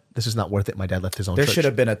know what? This is not worth it. My dad left his own church. There should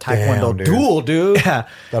have been a Taekwondo duel, dude. Yeah.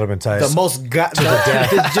 That'd have been tight. The most God...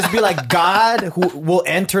 just be like, God who will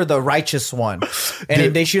enter the righteous one.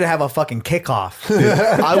 And they should have a fucking kickoff. Dude,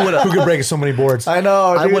 I would have... Who could break so many boards? I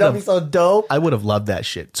know, dude. That'd be so dope. I would have loved that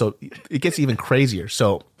shit. So it gets even crazier.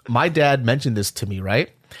 So my dad mentioned this to me,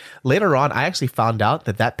 right? Later on, I actually found out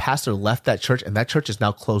that pastor left that church, and that church is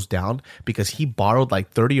now closed down because he borrowed like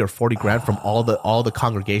 30 or 40 grand from all the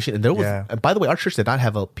congregation. And there was, and by the way, our church did not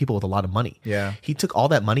have people with a lot of money. Yeah. He took all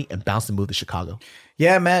that money and bounced and moved to Chicago.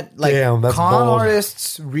 Yeah, man. Like, damn, that's con bold.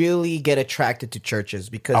 artists really get attracted to churches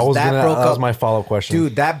because that was my follow-up question.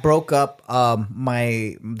 Dude, that broke up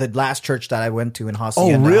the last church that I went to in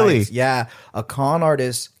Hacienda. Oh, really? Heights. Yeah. A con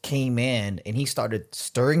artist came in and he started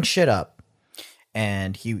stirring shit up.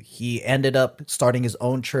 And he ended up starting his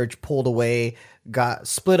own church, pulled away, got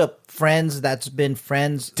split up friends that's been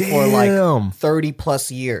friends for like 30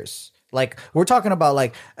 plus years. Like, we're talking about,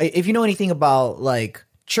 like, if you know anything about like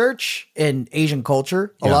church and Asian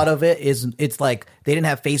culture, a lot of it's like they didn't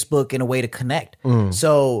have Facebook and a way to connect.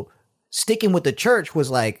 So sticking with the church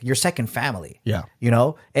was like your second family. Yeah.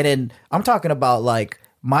 And then I'm talking about like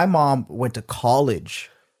my mom went to college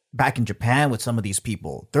back in Japan with some of these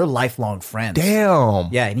people. They're lifelong friends. Damn.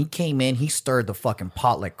 Yeah, and he came in, he stirred the fucking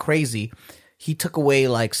pot like crazy. He took away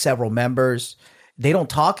like several members. They don't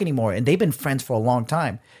talk anymore, and they've been friends for a long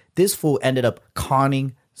time. This fool ended up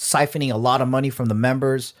conning, siphoning a lot of money from the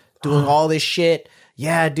members, doing all this shit.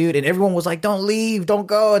 Yeah, dude. And everyone was like, don't leave, don't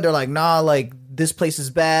go. And they're like, nah, like this place is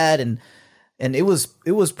bad. And it was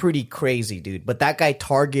pretty crazy, dude. But that guy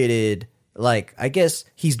targeted... Like, I guess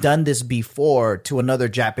he's done this before to another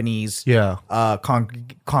Japanese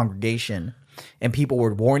congregation. And people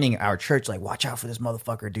were warning our church, like, watch out for this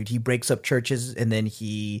motherfucker, dude. He breaks up churches and then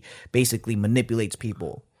he basically manipulates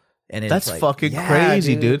people. And That's like, fucking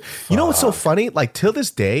crazy, dude. You know what's so funny? Like, till this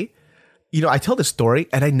day, I tell this story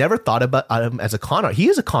and I never thought about him as a con artist. He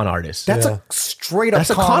is a con artist. That's a straight up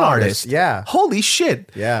con artist. Yeah. Holy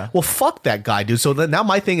shit. Yeah. Well, fuck that guy, dude. So now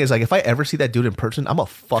my thing is like, if I ever see that dude in person, I'm gonna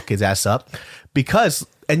fuck his ass up because,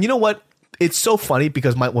 and you know what? It's so funny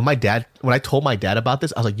because when I told my dad about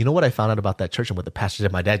this, I was like, you know what I found out about that church and what the pastor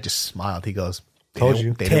said? My dad just smiled. He goes, Told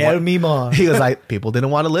you. Tell me more. He was like, people didn't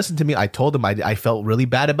want to listen to me. I told him I felt really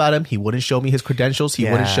bad about him. He wouldn't show me his credentials. He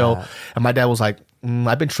wouldn't show. And my dad was like,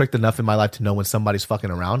 I've been tricked enough in my life to know when somebody's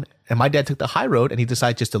fucking around. And my dad took the high road and he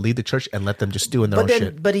decided just to leave the church and let them just do in their own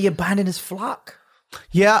shit. But he abandoned his flock.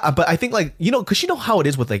 Yeah, but I think like, because you know how it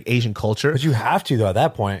is with like Asian culture. But you have to, though, at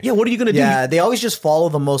that point. Yeah, what are you going to do? Yeah, they always just follow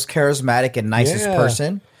the most charismatic and nicest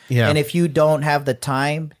person. Yeah. And if you don't have the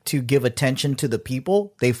time to give attention to the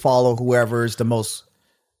people, they follow whoever is the most...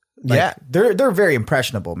 Like, they're very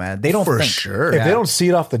impressionable, man. They don't For think. sure. If they don't see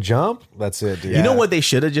it off the jump, that's it, dude. You know what they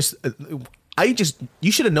should have just...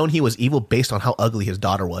 you should have known he was evil based on how ugly his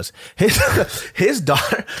daughter was. His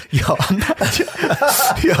daughter, you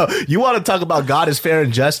want to talk about God is fair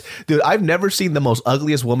and just, dude? I've never seen the most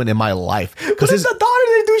ugliest woman in my life. Because his daughter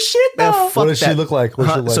didn't do shit, though. What does she look like?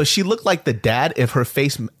 So she looked like the dad if her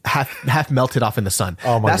face half melted off in the sun.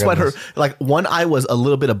 Oh my That's goodness. why her one eye was a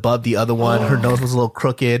little bit above the other one. Her nose was a little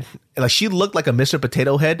crooked. Like she looked like a Mr.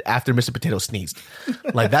 Potato Head after Mr. Potato sneezed.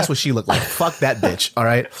 Like that's what she looked like. Fuck that bitch. All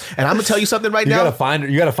right. And I'm gonna tell you something right now.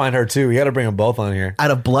 You gotta find her too. You gotta bring them both on here.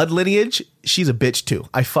 Out of blood lineage, she's a bitch too.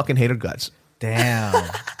 I fucking hate her guts. Damn.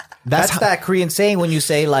 That's that Korean saying when you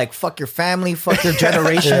say like "fuck your family, fuck your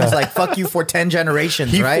generations," like "fuck you for 10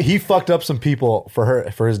 generations," right? He fucked up some people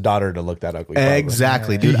for his daughter to look that ugly. Probably.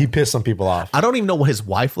 Exactly, dude. He pissed some people off. I don't even know what his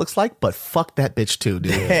wife looks like, but fuck that bitch too,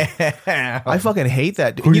 dude. I fucking hate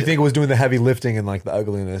that. Dude. Who do you think was doing the heavy lifting in like the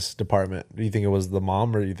ugliness department? Do you think it was the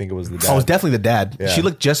mom or do you think it was the dad? Oh, it was definitely the dad. Yeah. She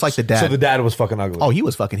looked just like the dad. So the dad was fucking ugly. Oh, he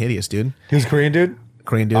was fucking hideous, dude. He was a Korean dude?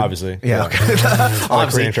 Korean dude. Obviously. Yeah. Okay.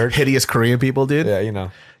 Obviously, Korean church. hideous Korean people, dude. Yeah, you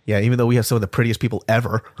know. Yeah, even though we have some of the prettiest people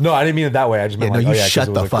ever. No, I didn't mean it that way. I just meant like, you 'cause shut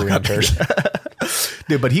it the was a fuck Korean up. church.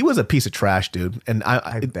 Dude, but he was a piece of trash, dude. And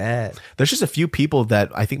I bet. there's just a few people that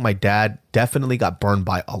I think my dad definitely got burned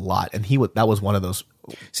by a lot. And that was one of those.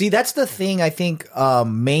 See, that's the thing. I think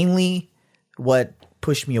mainly what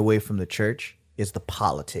pushed me away from the church is the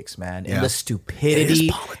politics, man, and the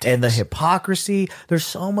stupidity and the hypocrisy. There's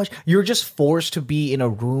so much. You're just forced to be in a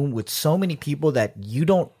room with so many people that you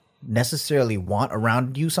don't necessarily want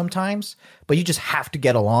around you sometimes, but you just have to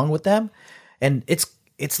get along with them, and it's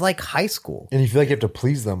like high school. And you feel like you have to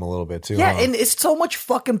please them a little bit too. Yeah, huh? and it's so much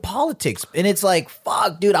fucking politics, and it's like,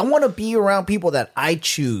 fuck, dude, I want to be around people that I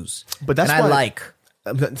choose, But that's and why I like.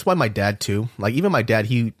 That's why my dad too. Like even my dad,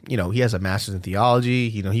 he has a master's in theology.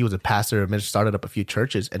 He was a pastor and started up a few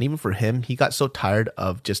churches. And even for him, he got so tired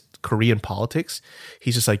of just Korean politics.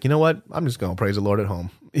 He's just like, you know what? I'm just going to praise the Lord at home.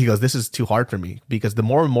 He goes, this is too hard for me because the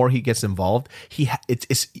more and more he gets involved,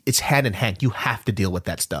 it's hand in hand. You have to deal with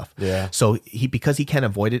that stuff. Yeah. So because he can't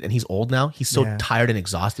avoid it and he's old now, he's so tired and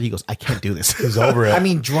exhausted. He goes, I can't do this. He's over it. I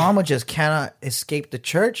mean, drama just cannot escape the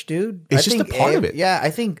church, dude. It's I just think a part of it. Yeah, I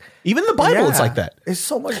think Even the Bible, it's like that. It's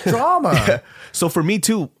so much drama. So for me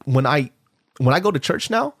too, when I go to church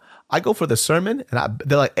now, I go for the sermon and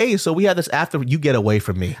they're like, hey, so we had this after, you get away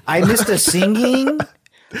from me. I miss the singing.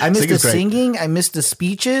 I miss the Singing's great. singing. I miss the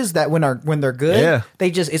speeches that when they're good, Yeah.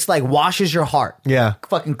 it's like washes your heart. Yeah.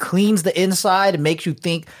 Fucking cleans the inside and makes you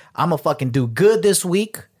think I'm gonna fucking do good this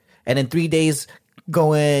week. And in 3 days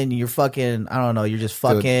go in, you're fucking, I don't know, you're just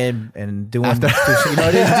fucking and doing, just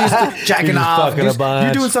jacking You're just off. fucking a bunch.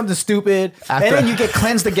 You're doing something stupid. And then you get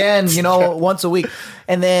cleansed again, once a week.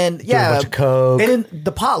 And then, a bunch of coke. And then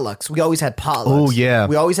the potlucks. We always had potlucks. Oh, yeah.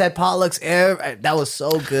 We always had potlucks. That was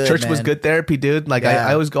so good. Church was man. good therapy, dude. Like Yeah.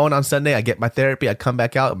 I was going on Sunday, I get my therapy, I come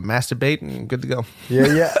back out, masturbate, and good to go.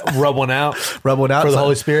 yeah. Rub one out. Rub one out For the It's like-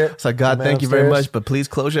 Holy Spirit. It's like, God, The man thank you very upstairs. much, but please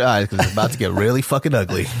close your eyes because it's about to get really fucking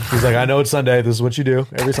ugly. He's like, I know it's Sunday. This is what you do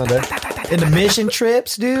every Sunday. And the mission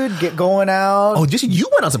trips, dude, going out. Oh, you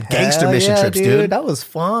went on some gangster Hell mission yeah, trips, dude. That was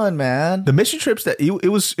fun, man. The mission trips it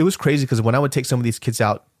was crazy because when I would take some of these kids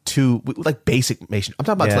out to like basic mission, I'm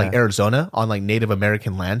talking about to Yeah. like Arizona on like Native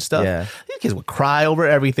American land stuff. Yeah. These kids would cry over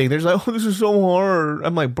everything. They're just like, oh, this is so hard.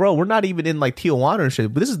 I'm like, bro, we're not even in like Tijuana or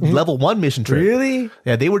shit. But this is level 1 mission trip. Really?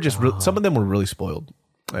 Yeah, they were just some of them were really spoiled.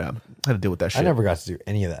 Yeah, I had to deal with that shit. I never got to do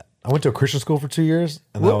any of that. I went to a Christian school for 2 years,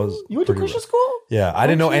 and that was You went to pretty Christian rough. school? Yeah, I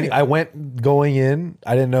didn't know any. I went going in.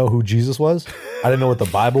 I didn't know who Jesus was. I didn't know what the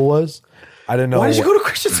Bible was. I didn't know. Why did you go to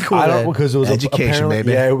Christian school? I don't then? because it was Education, apparently-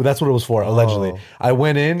 baby. Yeah, that's what it was for. Allegedly, I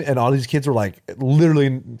went in, and all these kids were like,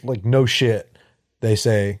 literally, like no shit. They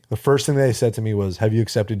say the first thing they said to me was, "Have you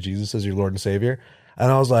accepted Jesus as your Lord and Savior?"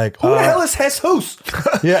 And I was like, Who the hell is Jesus?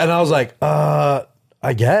 yeah, and I was like,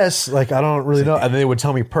 I guess. Like, I don't really know. And then they would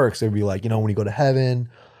tell me perks. They'd be like, when you go to heaven,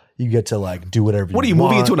 you get to like do whatever What are you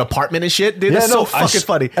want. moving into an apartment and shit, dude? Yeah, That's no, so fucking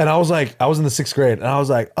funny. And I was like, I was in the 6th grade, and I was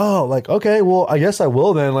like, oh, like, okay, well, I guess I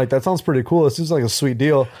will then. Like, that sounds pretty cool. This is like a sweet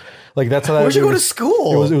deal. Like, that's how. Where'd you go to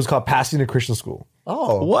school? It was called Pasadena Christian School,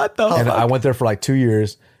 Oh. What the and fuck? I went there for like 2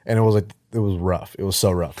 years, and it was rough. It was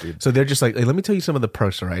so rough, dude. So they're just like, hey, let me tell you some of the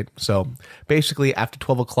perks, all right? So basically, after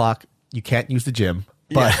 12 o'clock, you can't use the gym.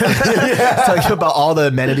 But tell you about all the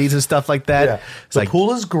amenities and stuff like that. Yeah, It's the like,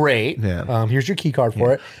 pool is great. Yeah. Here's your key card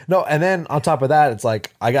for it. No, and then on top of that, it's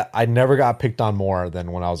like I never got picked on more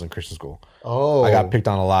than when I was in Christian school. Oh. I got picked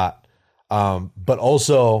on a lot. But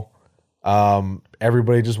also,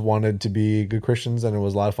 everybody just wanted to be good Christians, and it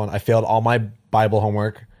was a lot of fun. I failed all my Bible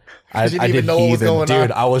homework. I didn't even know what was going on.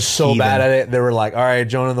 Dude, I was so Heathen. bad at it. They were like, all right,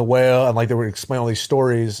 Jonah and the whale. And like, they would explain all these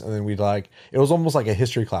stories. And then we'd like, it was almost like a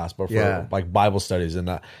history class, but for like Bible studies. And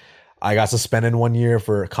I got suspended 1 year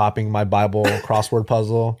for copying my Bible crossword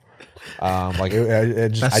puzzle. Like I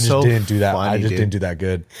just so didn't do that. funny, I just dude. didn't do that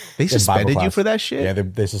good. They in Bible suspended you class. for that shit? Yeah,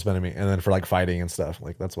 they suspended me. And then for like fighting and stuff.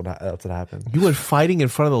 Like that's what happened. you were fighting in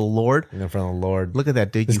front of the Lord? In front of the Lord. Look at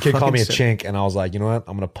that, dude. This You kid called fucking me a said- chink, and I was like, you know what?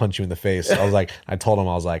 I'm gonna punch you in the face. I was like, I told him,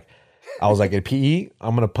 I was like, at PE,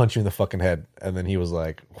 I'm gonna punch you in the fucking head. And then he was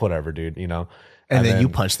like, whatever, dude, And then you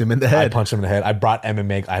punched him in the I head. punched him in the head. I brought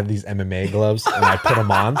MMA. I had these MMA gloves, and I put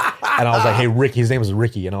them on. And I was like, "Hey, Ricky." His name was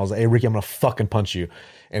Ricky, and I was like, "Hey, Ricky, I'm gonna fucking punch you."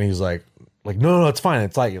 And he was like, no, it's fine.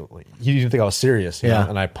 It's like he didn't think I was serious. You know?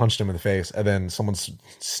 And I punched him in the face, and then someone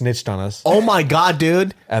snitched on us. Oh my god,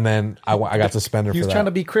 dude! And then I got suspended He for was that. trying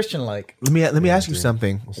to be Christian-like. Let me ask you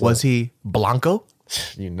something. Was he Blanco?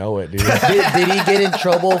 You know it, dude. Did he get in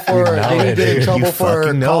trouble for? know Did he it, get in dude. trouble You for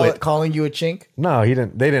fucking know it. calling you a chink? No, he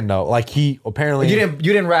didn't. They didn't know. Like he apparently. You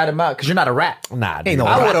didn't rat him out because you're not a rat. Nah, dude. no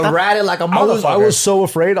I would have ratted like a motherfucker. I was so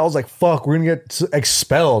afraid. I was like, "Fuck, we're gonna get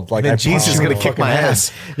expelled." Like, then I Jesus punched is him in gonna the kick fucking my head.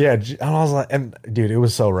 ass. Yeah, and I was like, and dude, it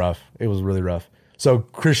was so rough. It was really rough. So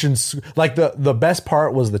Christians, like the best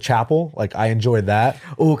part was the chapel. Like I enjoyed that.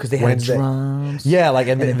 Oh, because they had Wednesday. drums. Yeah, like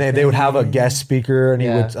and they would have a guest speaker, and he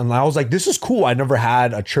Yeah. would, and I was like, "This is cool." I never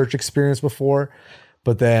had a church experience before,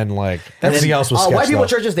 but then like everything else was sketch. white people though.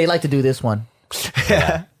 churches, they like to do this one.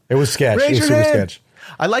 It was sketch. It Raise was your super hand. sketch.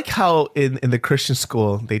 I like how in the Christian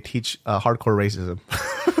school they teach hardcore racism.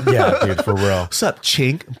 Yeah, dude, for real. What's up,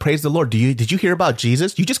 chink? Praise the Lord. Did you hear about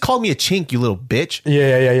Jesus? You just called me a chink, you little bitch.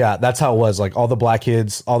 Yeah. That's how it was. Like all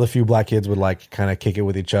the few black kids would like kind of kick it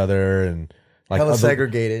with each other and like Hella other-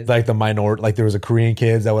 segregated. Like the minority, like there was a Korean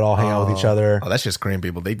kids that would all hang out with each other. Oh, that's just Korean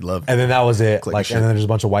people. They love. And then that was it. Click Like, shit. and then there's a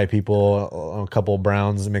bunch of white people, a couple of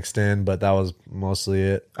browns mixed in, but that was mostly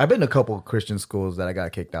it. I've been to a couple of Christian schools that I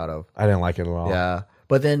got kicked out of. I didn't like it at all. Yeah,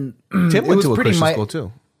 but then Tim it went was to a pretty Christian mi- school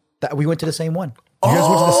too. That we went to the same one. You guys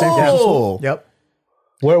went to the same Christian school? Yep.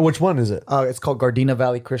 Which one is it? It's called Gardena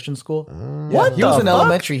Valley Christian School. What He was the in fuck?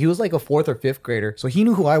 elementary. He was like a 4th or 5th grader, so he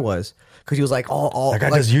knew who I was because he was like all That guy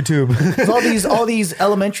like, does YouTube. 'cause all these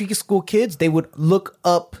elementary school kids, they would look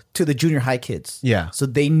up to the junior high kids. Yeah. So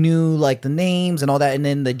they knew like the names and all that, and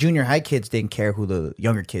then the junior high kids didn't care who the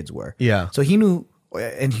younger kids were. Yeah. So he knew,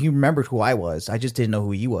 and he remembered who I was. I just didn't know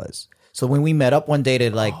who he was. So when we met up one day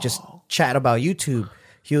to like just chat about YouTube,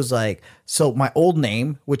 he was like, "So my old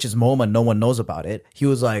name, which is MoMA, no one knows about it." He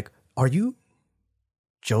was like, "Are you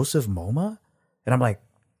Joseph MoMA?" And I'm like,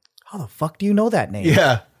 "How the fuck do you know that name?"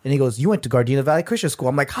 Yeah. And he goes, "You went to Gardena Valley Christian School."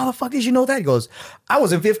 I'm like, "How the fuck did you know that?" He goes, "I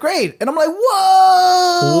was in 5th grade." And I'm like,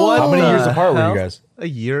 "Whoa!" What How many the years apart were hell? you guys? A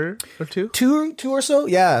year or two? Two or so?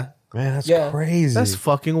 Yeah. Man, that's Yeah. crazy. That's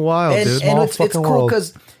fucking wild, And, dude. and Small it's fucking cool world.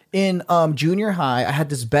 because in junior high, I had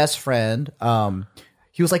this best friend.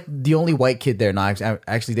 He was like the only white kid there. No,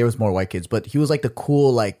 actually, there was more white kids, but he was like the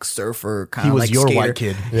cool, like surfer kind of. He was like, your skater. white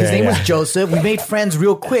kid. His Yeah, name yeah. was Joseph. We made friends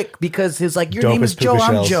real quick because his like your Dope name as is Joe. poopy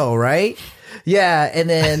I'm shells. Joe, right? Yeah, and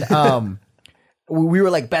then we were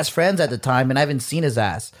like best friends at the time, and I haven't seen his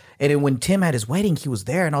ass. And then when Tim had his wedding, he was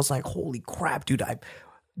there, and I was like, "Holy crap, dude! I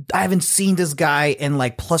haven't seen this guy in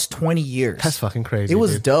like plus 20 years. That's fucking crazy. It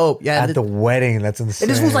was dude. dope. Yeah, At the wedding. That's insane.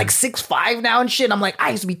 and this was like 6'5" now and shit. And I'm like,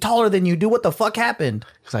 I used to be taller than you, dude. What the fuck happened?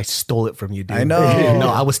 Because I stole it from you, dude. I know. You didn't know.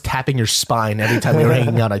 I was tapping your spine every time we were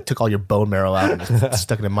hanging out. I took all your bone marrow out and just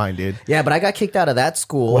stuck it in mine, dude. Yeah, but I got kicked out of that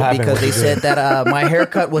school What happened? because What'd they you do? said that my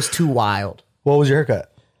haircut was too wild. What was your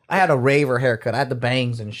haircut? I had a raver haircut. I had the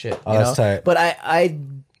bangs and shit. Oh, you that's know? tight. But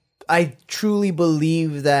I truly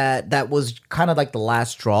believe that was kind of like the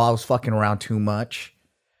last straw. I was fucking around too much.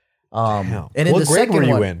 Damn. And in What the grade second were you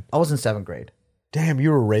one, in? I was in 7th grade. Damn,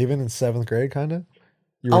 you were raving in 7th grade, kind of?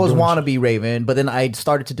 I was wannabe Raven, but then I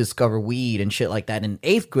started to discover weed and shit like that. In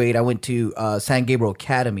 8th grade, I went to San Gabriel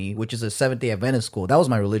Academy, which is a Seventh-day Adventist school. That was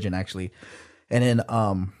my religion, actually. And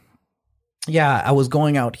then, yeah, I was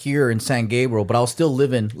going out here in San Gabriel, but I was still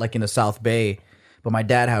living like in the South Bay. But my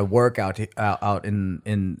dad had work out in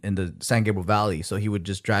the San Gabriel Valley, so he would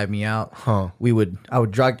just drive me out. I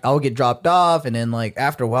would get dropped off, and then like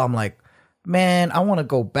after a while, I'm like, man, I want to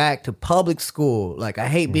go back to public school. Like I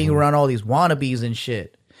hate being around all these wannabes and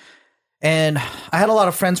shit. And I had a lot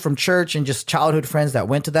of friends from church and just childhood friends that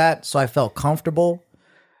went to that, so I felt comfortable.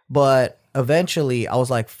 But eventually, I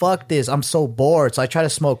was like, fuck this, I'm so bored. So I try to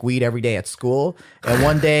smoke weed every day at school. And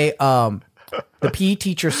one day, the PE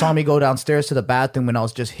teacher saw me go downstairs to the bathroom when I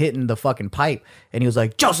was just hitting the fucking pipe. And he was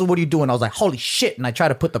like, Joseph, what are you doing? I was like, holy shit. And I tried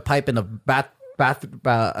to put the pipe in the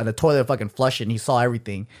in the toilet and fucking flush it. And he saw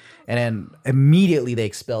everything. And then immediately they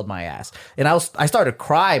expelled my ass. And I started to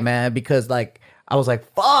cry, man, because like, I was like,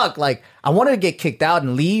 fuck. Like, I wanted to get kicked out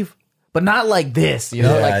and leave, but not like this, you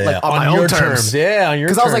know? Like on my on your own terms. terms. Yeah, on your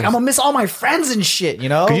terms. because I was like, I'm gonna miss all my friends and shit, you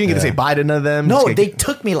know? You didn't get to say bye to none of them. No, Just get- they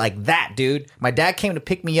took me like that, dude. My dad came to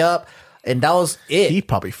pick me up, and that was it. He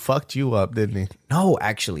probably fucked you up, didn't he? No,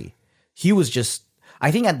 actually, he was just.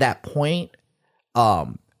 I think at that point,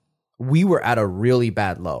 we were at a really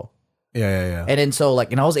bad low, Yeah. and then so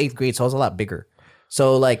like, and I was 8th grade, so I was a lot bigger.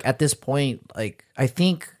 So like at this point, like I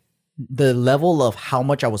think the level of how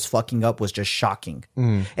much I was fucking up was just shocking.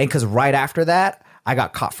 And because right after that, I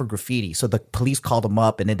got caught for graffiti. So the police called them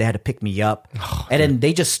up and then they had to pick me up. And then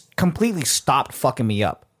they just completely stopped fucking me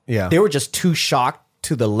up. Yeah. They were just too shocked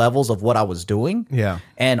to the levels of what I was doing. Yeah.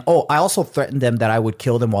 And I also threatened them that I would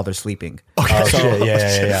kill them while they're sleeping. Oh shit!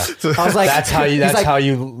 Yeah. I was like, That's how you get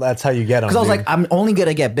them. because I was like, I'm only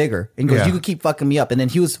gonna get bigger. And he goes, Yeah. you could keep fucking me up. And then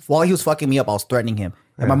while he was fucking me up, I was threatening him.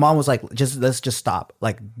 And my mom was like, let's just stop.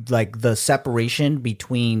 Like the separation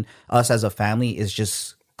between us as a family is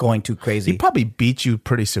just going too crazy. He probably beat you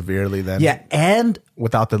pretty severely then. Yeah, and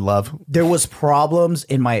Without the love. there was problems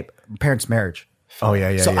in my parents' marriage. Oh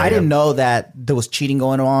yeah. So I didn't know that there was cheating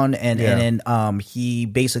going on, and then he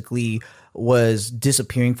basically was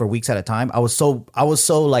disappearing for weeks at a time. I was so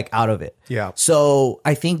like out of it. Yeah. So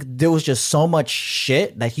I think there was just so much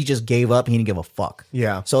shit that he just gave up. He didn't give a fuck.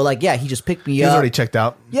 Yeah. So like, yeah, he just picked me He up. was already checked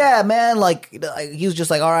out. Yeah, man. Like he was just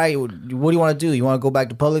like, all right, what do you want to do? You want to go back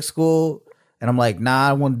to public school? And I'm like, nah,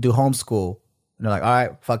 I want to do homeschool. And they're like, all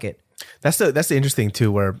right, fuck it. That's the interesting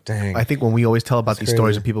too, where Dang. I think when we always tell about these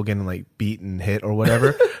stories of people getting like beat and hit or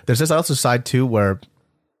whatever, there's this also side too where,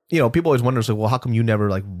 people always wonder, like, well, how come you never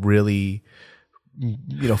like really,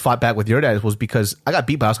 fought back with your dad? Was because I got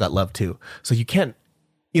beat, but I also got love too. So you can't,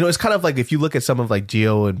 it's kind of like if you look at some of like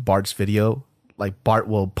Gio and Bart's video, like Bart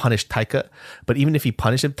will punish Taika, but even if he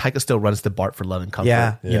punished him, Taika still runs to Bart for love and comfort.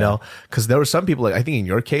 Yeah. Because there were some people, like I think in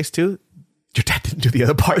your case too, your dad didn't do the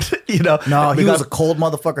other part. No, he was a cold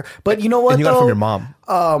motherfucker. But you know what? And you got it though? from your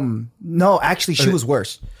mom. No, actually, she was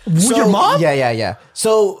worse. Your mom? Yeah.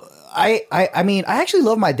 So I mean, I actually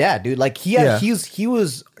love my dad, dude. Like he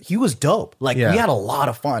was dope. Like Yeah. we had a lot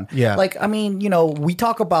of fun. Yeah. Like I mean, we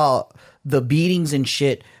talk about the beatings and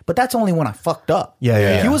shit, but that's only when I fucked up.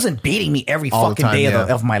 Yeah. He wasn't beating me every All the fucking time, day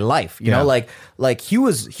yeah. of my life. You know, like he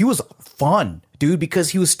was fun, dude, because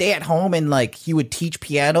he would stay at home and like he would teach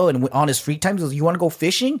piano, and on his free time, he goes, you want to go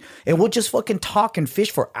fishing? And we'll just fucking talk and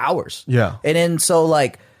fish for hours. Yeah. And then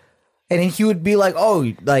and then he would be like,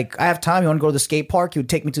 oh, like, I have time. You want to go to the skate park? He would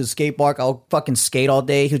take me to the skate park. I'll fucking skate all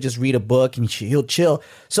day. He'll just read a book and he'll chill.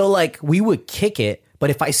 So, like, we would kick it. But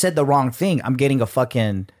if I said the wrong thing, I'm getting a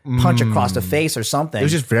fucking punch across the face or something. It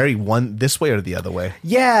was just very one this way or the other way.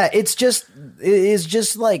 Yeah, it's just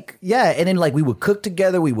like, yeah. And then, like, we would cook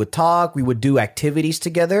together. We would talk. We would do activities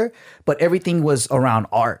together. But everything was around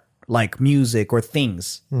art. Like music or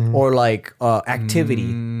things or like activity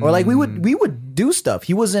or like we would do stuff.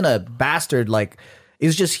 He wasn't a bastard. Like it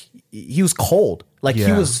was just he was cold. Like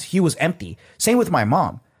he was empty. Same with my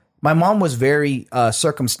mom. My mom was very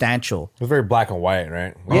circumstantial. It was very black and white,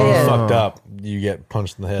 right? Like, Yeah. you fucked up, you get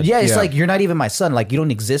punched in the head. Yeah, it's Yeah. like you're not even my son. Like you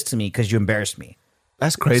don't exist to me because you embarrassed me.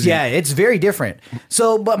 That's crazy. Yeah, it's very different.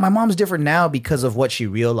 So, but my mom's different now because of what she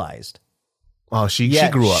realized. Oh, she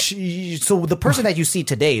grew up. So the person that you see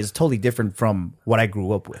today is totally different from what I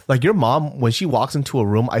grew up with. Like your mom, when she walks into a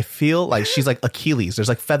room, I feel like she's like Achilles. There's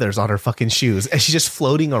like feathers on her fucking shoes, and she's just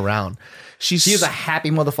floating around. She's a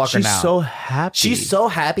happy motherfucker she's now. so happy. She's so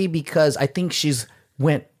happy because I think she's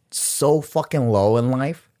went so fucking low in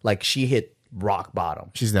life. Like she hit rock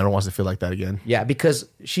bottom. She's never wants to feel like that again. Yeah, because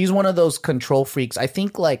she's one of those control freaks. I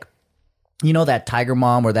think like, that tiger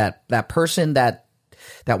mom or that person that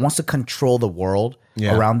wants to control the world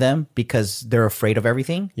around them because they're afraid of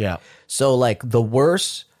everything. Yeah. So like the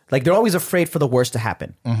worst, like they're always afraid for the worst to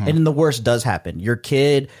happen. And then the worst does happen. Your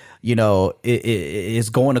kid, is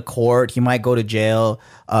going to court. He might go to jail.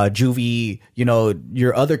 Juvie,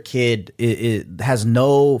 your other kid has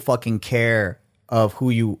no fucking care of who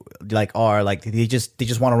you like are. Like they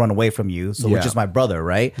just want to run away from you. So which is my brother,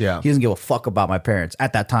 right? Yeah. He doesn't give a fuck about my parents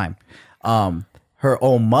at that time. Her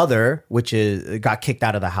own mother, got kicked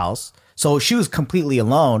out of the house. So she was completely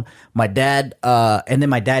alone. My dad, and then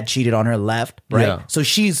my dad cheated on her, left, right? Yeah. So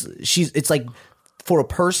she's it's like for a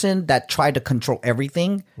person that tried to control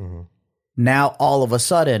everything, now all of a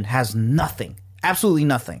sudden has nothing, absolutely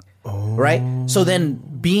nothing. Right? So then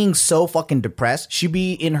being so fucking depressed, she'd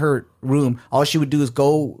be in her room. All she would do is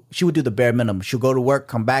she would do the bare minimum. She'll go to work,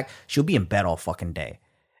 come back. She'll be in bed all fucking day.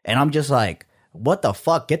 And I'm just like, what the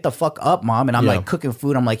fuck? Get the fuck up, mom. And I'm like cooking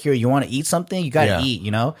food. I'm like, here, you want to eat something? You got to eat,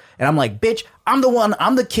 And I'm like, bitch, I'm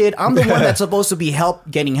the kid. I'm the one that's supposed to be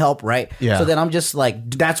getting help, right? Yeah. So then I'm just like,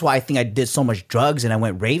 that's why I think I did so much drugs and I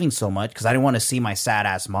went raving so much because I didn't want to see my sad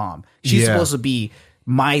ass mom. She's supposed to be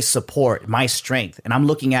my support, my strength. And I'm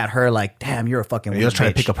looking at her like, damn, you're a fucking You're weak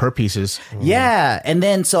trying to bitch. pick up her pieces. Yeah. And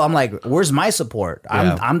then so I'm like, where's my support?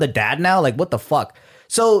 I'm the dad now? Like, what the fuck?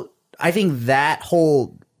 So I think that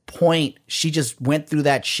whole point, she just went through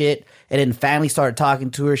that shit, and then family started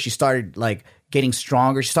talking to her. She started like getting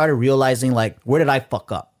stronger. She started realizing like, where did I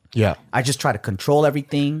fuck up? Yeah. I just try to control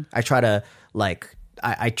everything. I try to like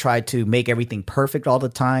I try to make everything perfect all the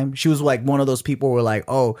time. She was like one of those people who were like,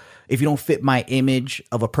 oh, if you don't fit my image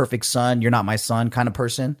of a perfect son, you're not my son kind of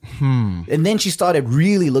person. And then she started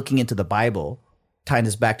really looking into the Bible, tying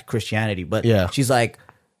this back to Christianity. But she's like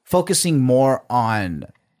focusing more on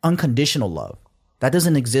unconditional love. That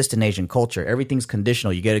doesn't exist in Asian culture. Everything's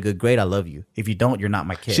conditional. You get a good grade, I love you. If you don't, you're not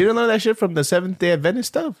my kid. She didn't learn that shit from the Seventh-day Adventist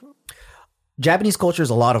stuff. Japanese culture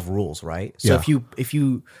is a lot of rules, right? So if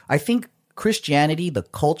you, I think Christianity, the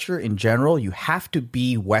culture in general, you have to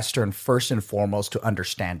be Western first and foremost to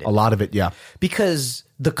understand it. A lot of it, yeah. Because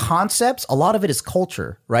the concepts, a lot of it is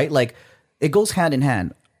culture, right? Like it goes hand in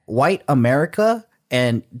hand. White America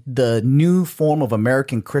and the new form of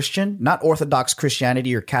American Christian, not Orthodox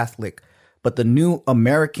Christianity or Catholic, but the new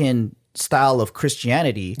American style of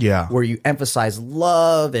Christianity, where you emphasize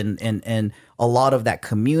love and a lot of that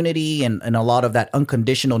community and a lot of that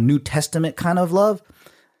unconditional New Testament kind of love.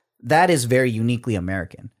 That is very uniquely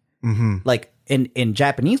American. Like in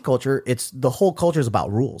Japanese culture, it's the whole culture is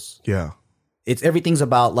about rules. Yeah. It's everything's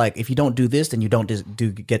about like, if you don't do this, then you don't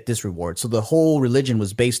get this reward. So the whole religion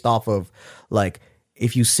was based off of like,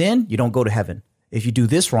 if you sin, you don't go to heaven. If you do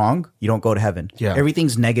this wrong, you don't go to heaven. Yeah.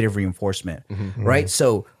 Everything's negative reinforcement, right?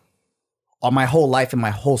 So all my whole life and my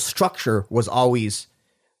whole structure was always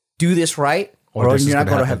do this right, or you're not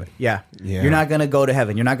going to heaven. Yeah. You're not going to go to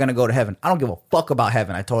heaven. You're not going to go to heaven. I don't give a fuck about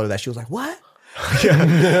heaven. I told her that. She was like, what?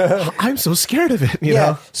 I'm so scared of it. You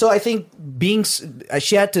know? So I think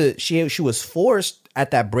she was forced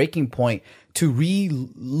at that breaking point to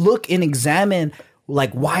look and examine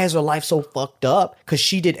like, why is her life so fucked up? Because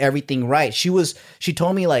she did everything right. She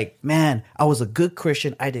told me like, man, I was a good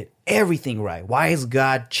Christian. I did everything right. Why is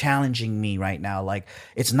God challenging me right now? Like,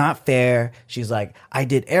 it's not fair. She's like, I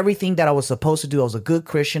did everything that I was supposed to do. I was a good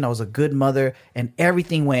Christian. I was a good mother, and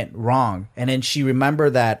everything went wrong. And then she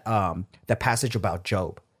remembered that passage about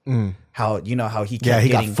Job. How he kept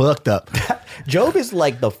got fucked up. Job is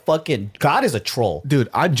like the fucking God is a troll. Dude,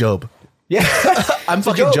 I'm Job. Yeah, I'm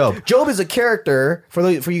fucking Job. Job is a character for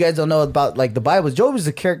you guys don't know about like the Bible. Job is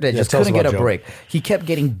a character that just couldn't get a break. He kept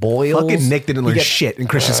getting boils. Fucking Nick didn't learn shit in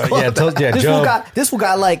Christian school. This fool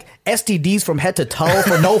got like STDs from head to toe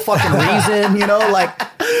for no fucking reason.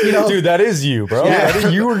 Dude, that is you, bro. Yeah.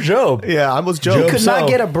 You were Job. Yeah, I was Job. He could not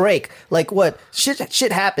get a break. Like what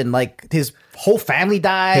shit happened? Like his whole family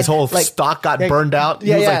died. His whole stock got burned out.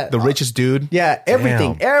 He was like the richest dude. Yeah,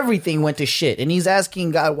 everything went to shit. And he's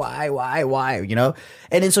asking God, why,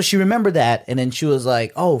 And then so she remembered that, and then she was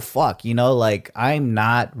like, oh, fuck, like I'm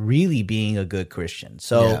not really being a good Christian.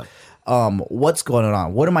 So what's going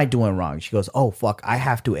on? What am I doing wrong? She goes, oh, fuck, I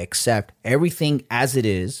have to accept everything as it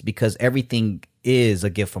is because everything is a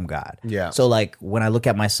gift from God. Yeah. So like when I look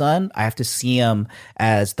at my son, I have to see him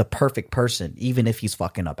as the perfect person, even if he's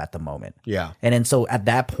fucking up at the moment. Yeah. And then so at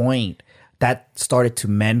that point, that started to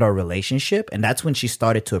mend our relationship. And that's when she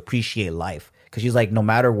started to appreciate life. Cause she's like, no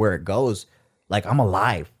matter where it goes, like I'm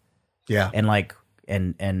alive. Yeah. And like,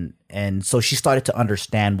 and so she started to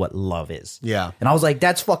understand what love is. Yeah. And I was like,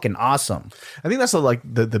 that's fucking awesome. I think that's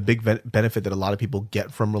the big benefit that a lot of people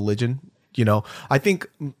get from religion. I think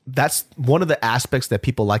that's one of the aspects that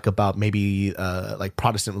people like about maybe like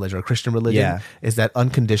Protestant religion or Christian religion is that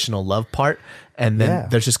unconditional love part. And then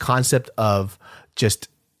there's this concept of just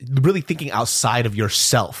really thinking outside of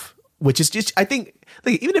yourself, which is just, I think,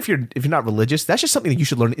 like, even if you're not religious, that's just something that you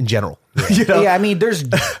should learn in general. Yeah, I mean, there's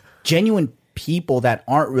genuine people that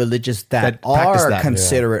aren't religious that are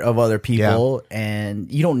considerate of other people,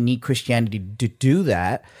 and you don't need Christianity to do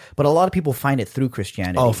that. But a lot of people find it through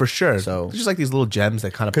Christianity. Oh, for sure. So it's just like these little gems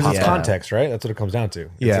that kind of because pop it's context, right? That's what it comes down to.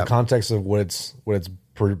 It's the context of what it's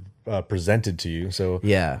presented to you. So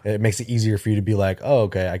it makes it easier for you to be like, oh,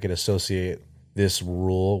 okay, I could associate this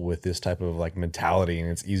rule with this type of like mentality,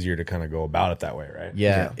 and it's easier to kind of go about it that way, right?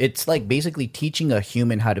 Yeah, it's like basically teaching a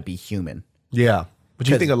human how to be human. Yeah. But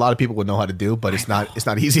you think a lot of people would know how to do, but it's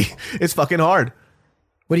not easy. It's fucking hard.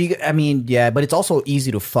 But it's also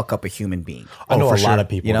easy to fuck up a human being. I know a lot of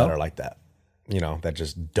people that are like that, that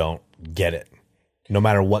just don't get it, no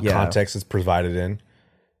matter what context it's provided in,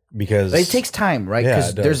 because it takes time, right?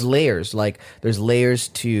 Because there's layers. Like there's layers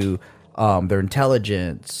to their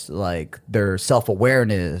intelligence, like their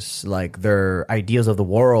self-awareness, like their ideas of the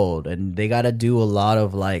world, and they got to do a lot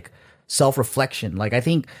of like self-reflection. Like I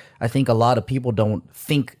think a lot of people don't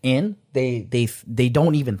think they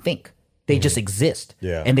don't even think. They just exist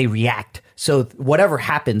and they react. So whatever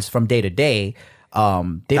happens from day to day,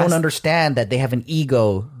 they don't understand that they have an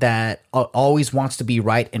ego that always wants to be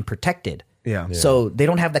right and protected. Yeah. So they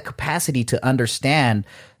don't have the capacity to understand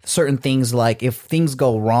certain things. Like if things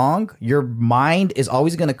go wrong, your mind is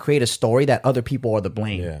always going to create a story that other people are the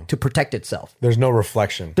blame to protect itself. There's no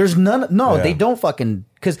reflection. There's none. No, Yeah. they don't fucking,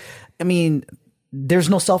 because I mean, there's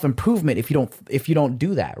no self-improvement if you don't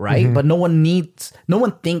do that, right? But no one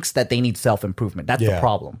thinks that they need self-improvement. That's the Yeah.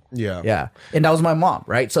 problem. Yeah. Yeah. And that was my mom,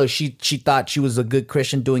 right? So she thought she was a good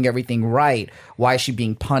Christian doing everything right. Why is she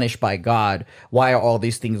being punished by God? Why are all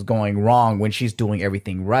these things going wrong when she's doing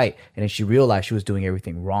everything right? And then she realized she was doing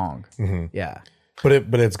everything wrong. Yeah. But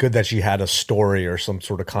it's good that she had a story or some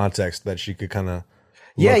sort of context that she could kind of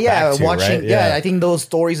Watching, right? I think those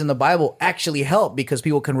stories in the Bible actually help because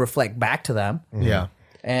people can reflect back to them. Yeah.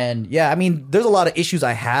 And yeah, I mean, there's a lot of issues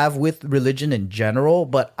I have with religion in general,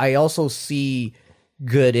 but I also see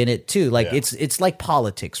good in it too. Like it's like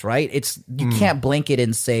politics, right? You can't blanket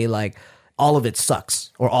and say like all of it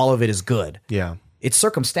sucks or all of it is good. Yeah. It's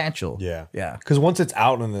circumstantial. Yeah. Yeah. Because once it's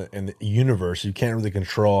out in the universe, you can't really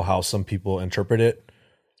control how some people interpret it.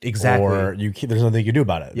 Exactly. Or there's nothing you can do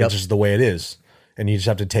about it. Yep. It's just the way it is. And you just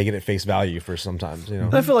have to take it at face value for sometimes, you know.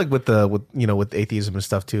 And I feel like with atheism and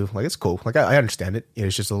stuff too, like it's cool. Like I understand it.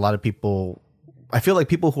 It's just a lot of people. I feel like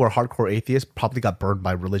people who are hardcore atheists probably got burned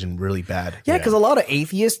by religion really bad. Yeah, because a lot of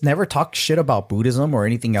atheists never talk shit about Buddhism or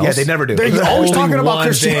anything else. Yeah, they never do. They're There's always only talking about one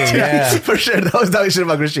Christianity. thing, yeah. For sure. That was talking shit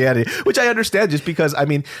about Christianity, which I understand just because, I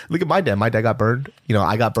mean, look at my dad. My dad got burned.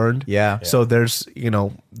 I got burned. Yeah. So there's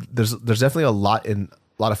definitely a lot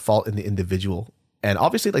of fault in the individual. And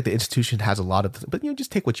obviously, like the institution has a lot of, but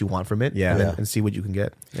just take what you want from it, and see what you can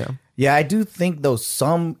get. Yeah, Yeah, I do think though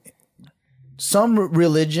some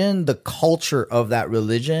religion, the culture of that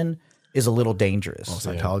religion is a little dangerous.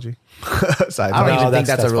 Scientology. I don't even think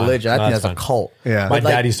that's a fine. religion. I No, think that's that's a fine. cult. Yeah. My But,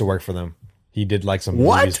 like, dad used to work for them. He did like some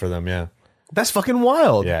What? movies for them. Yeah. That's fucking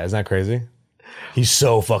wild. Yeah. Isn't that crazy? He's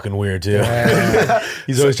so fucking weird too.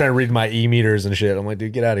 He's always trying to read my e-meters and shit. I'm like,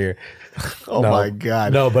 dude, get out of here. Oh my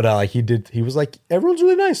God. No, but like he was like, everyone's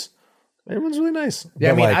really nice. Everyone's really nice. Yeah,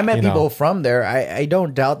 I But, mean, like, I met you know, people from there. I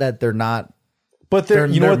don't doubt that they're not. but they're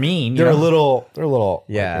you know they're what? mean, you They're a know? little.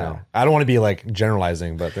 Yeah. you know, I don't want to be like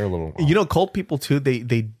generalizing, but they're a little. Cult people too.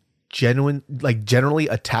 They generally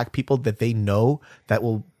attack people that they know that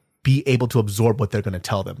will be able to absorb what they're going to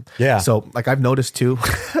tell them. Yeah. So like I've noticed too,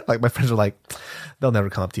 like my friends are like, they'll never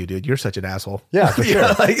come up to you, dude. You're such an asshole. Yeah, for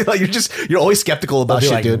sure. like you're always skeptical about They'll be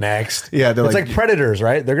shit, like, dude. next. Yeah, they're it's like- like predators,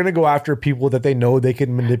 right? They're gonna go after people that they know they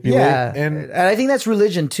can manipulate. Yeah, and I think that's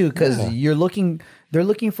religion too, because they're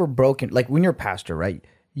looking for broken. Like when you're a pastor, right?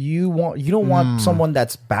 You don't want someone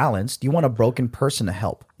that's balanced. You want a broken person to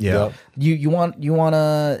help. Yeah. You want to,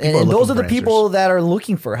 are and looking those are for the people that are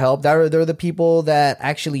looking for help. They're the people that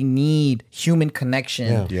actually need human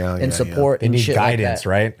connection Yeah, and yeah, support. they and need shit guidance, like that.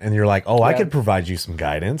 right? And you're like, oh, I Yeah. could provide you some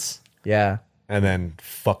guidance, Yeah, and then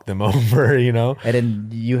fuck them over, you know? and then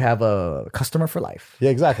you have a customer for life. Yeah,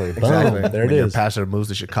 exactly. Exactly. Boom. There it When your is. pastor moves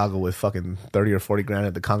to Chicago with fucking 30 or 40 grand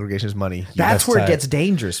of the congregation's money. That's where tight. it gets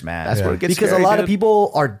dangerous, man. That's where it gets because scary, a lot dude. of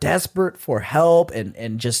people are desperate for help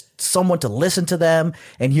and just someone to listen to them.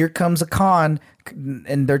 And here comes a con,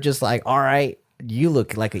 and they're just like, "All right, you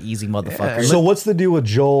look like an easy motherfucker." So what's the deal with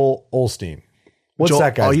Joel Osteen? What's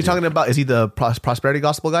that guy? Oh, you talking about? Is he the prosperity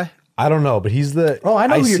gospel guy? I don't know, but he's the. Oh, I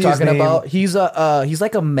know who you're see his talking name. about. He's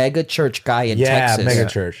like a mega church guy in Yeah, Texas. mega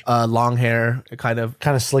church. Long hair, kind of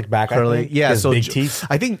Kind of slick back, curly. I think. Yeah, Has so big teeth.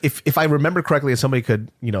 I think if I remember correctly, and somebody could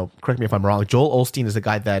correct me if I'm wrong. Joel Osteen is the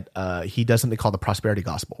guy that he does something called the prosperity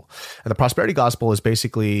gospel, and the prosperity gospel is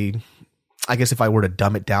basically, I guess if I were to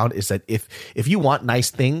dumb it down, is that if you want nice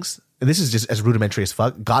things, and this is just as rudimentary as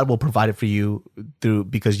fuck, God will provide it for you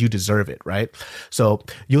because you deserve it, right? So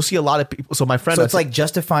you'll see a lot of people. So my friend, So it's like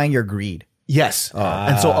justifying your greed. yes,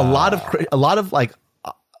 and so a lot of like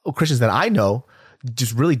Christians that I know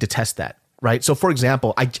just really detest that. Right. So, for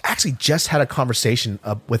example, I actually just had a conversation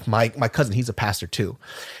with my cousin. He's a pastor too,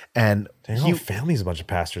 and Dang, our family's a bunch of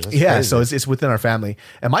pastors. That's yeah, crazy. so it's within our family.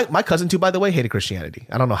 And my cousin too, by the way, hated Christianity.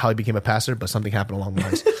 I don't know how he became a pastor, but something happened along the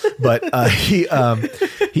lines. But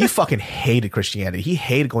he fucking hated Christianity. He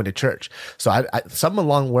hated going to church. So I something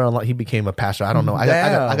along where he became a pastor. I don't know. I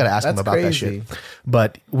got to ask him that's about that crazy. shit.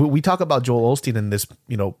 But we talk about Joel Osteen in this,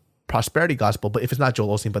 prosperity gospel, but if it's not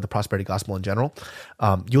Joel Osteen, but the prosperity gospel in general,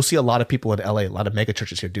 you'll see a lot of people in LA, a lot of mega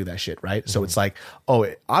churches here do that shit, right? So it's like, oh,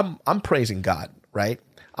 I'm praising God, right?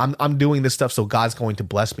 I'm doing this stuff so God's going to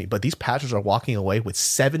bless me. But these pastors are walking away with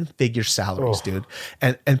 7-figure salaries, dude.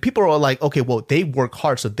 And people are like, okay, well, they work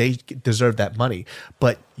hard, so they deserve that money.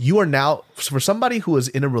 But you are now, for somebody who is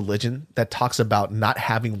in a religion that talks about not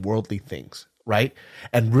having worldly things, right?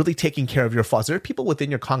 And really taking care of your faults. There are people within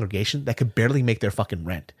your congregation that could barely make their fucking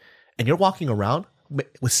rent. and you're walking around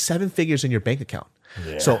with 7 figures in your bank account.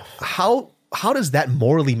 So how does that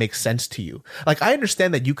morally make sense to you? Like, I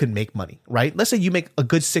understand that you can make money, right? Let's say you make a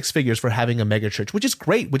good 6 figures for having a mega church, which is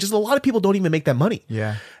great, which is a lot of people don't even make that money.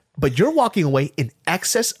 Yeah. But you're walking away in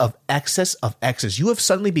excess of excess of excess. You have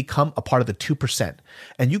suddenly become a part of the 2%.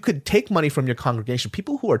 And you could take money from your congregation,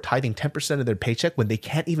 people who are tithing 10% of their paycheck when they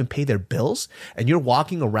can't even pay their bills, and you're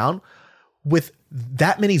walking around with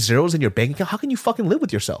that many zeros in your bank account. How can you fucking live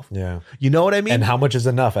with yourself? Yeah. You know what I mean? And how much is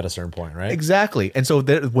enough at a certain point, right? Exactly. And so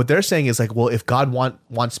what they're saying is like, well, if God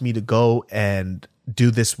wants me to go and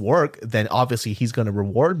do this work, then obviously he's going to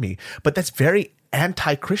reward me. But that's very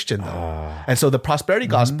anti-Christian though. And so the prosperity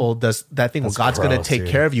gospel does that thing where God's going to take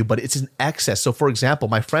care of you, but it's in excess. So for example,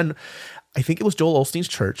 my friend, I think it was Joel Osteen's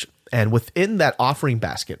church, and within that offering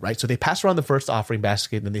basket, right? So they passed around the first offering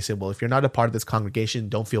basket, and then they said, well, if you're not a part of this congregation,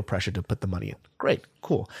 don't feel pressure to put the money in. Great,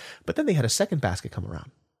 cool. But then they had a second basket come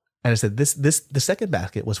around. And it said the second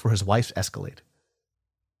basket was for his wife's Escalade.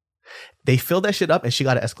 They filled that shit up, and she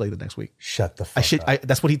got an Escalade the next week. Shut the fuck up.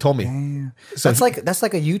 That's what he told me. Damn. So that's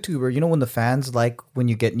like a YouTuber. You know when the fans like when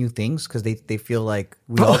you get new things because they feel like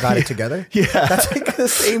we all got it together. Yeah, that's like the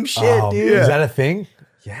same shit, Oh, dude. Is that a thing?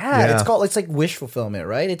 Yeah, it's like wish fulfillment,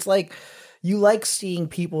 right? It's like you like seeing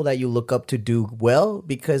people that you look up to do well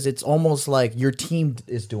because it's almost like your team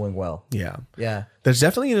is doing well. Yeah. Yeah. There's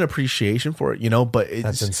definitely an appreciation for it, but it's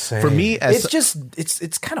That's insane. for me. As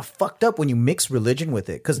It's kind of fucked up when you mix religion with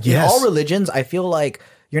it because in Yes. all religions, I feel like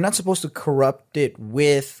you're not supposed to corrupt it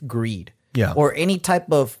with greed, or any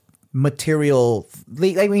type of material.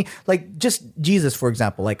 I mean, like just Jesus, for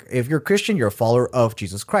example. Like if you're a Christian, you're a follower of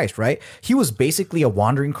Jesus Christ, right? He was basically a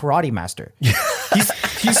wandering karate master.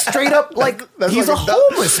 He's straight up like he's like a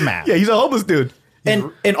homeless man. Yeah, he's a homeless dude.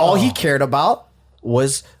 And all he cared about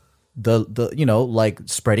was the like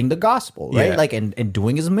spreading the gospel, right? Yeah. Like and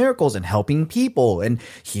doing his miracles and helping people. And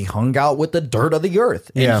he hung out with the dirt of the earth.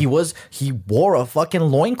 And he wore a fucking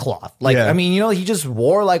loincloth. Like I mean, he just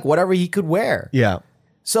wore like whatever he could wear. Yeah.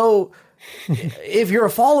 So if you're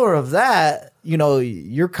a follower of that,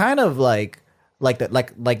 you're kind of like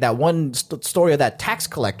that one story of that tax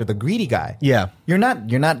collector, the greedy guy. Yeah. You're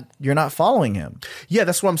not following him. Yeah,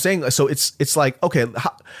 that's what I'm saying. So it's like, okay,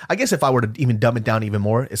 I guess if I were to even dumb it down even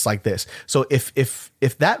more, it's like this. So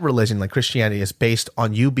if that religion, like Christianity, is based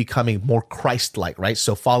on you becoming more Christ-like, right?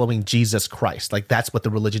 So following Jesus Christ, like that's what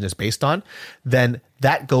the religion is based on, then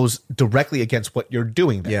that goes directly against what you're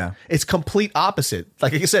doing there. Yeah. It's complete opposite.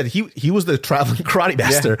 Like I said, he was the traveling karate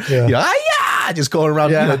master. Yeah. Just going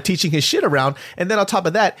around, teaching his shit around. And then on top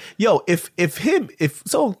of that, if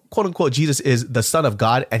so quote unquote Jesus is the son of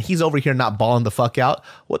God and he's over here not balling the fuck out,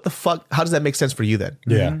 what the fuck? How does that make sense for you then?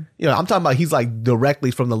 Yeah. I'm talking about he's like directly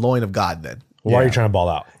from the loin of God then. Why are you trying to ball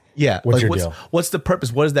out? Yeah. What's your deal? What's the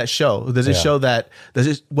purpose? What does that show? Does it show that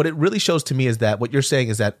what it really shows to me is that what you're saying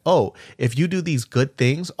is that, if you do these good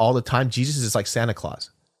things all the time, Jesus is like Santa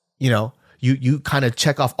Claus. You kind of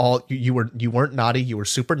check off all you weren't naughty, you were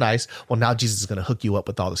super nice. Well, now Jesus is going to hook you up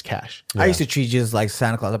with all this cash. I used to treat Jesus like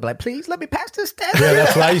Santa Claus. I'd be like, please let me pass this test. Yeah,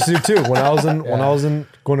 that's what I used to do too. When I was in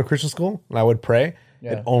going to Christian school, and I would pray,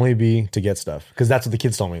 it'd only be to get stuff because that's what the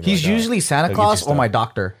kids told me. He's Like, usually Santa they'll Claus get you or my stuff.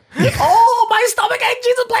 doctor. Oh, my stomach ache,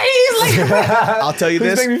 Jesus, please. I'll tell you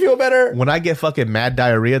Please this. make me feel better. When I get fucking mad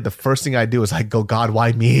diarrhea, the first thing I do is I go, God,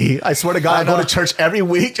 why me? I swear to God, I go to church every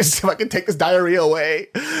week just so I can take this diarrhea away.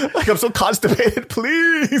 Like I'm so constipated,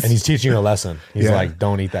 please. And he's teaching you a lesson. He's Yeah. like,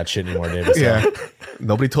 don't eat that shit anymore, David. So, Yeah.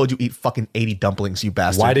 Nobody told you eat fucking 80 dumplings, you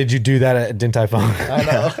bastard. why did you do that at Din Tai Fung? I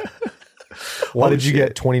know. Why did you shit.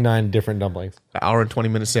 get 29 different dumplings? An hour and 20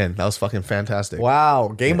 minutes in. That was fucking fantastic. Wow,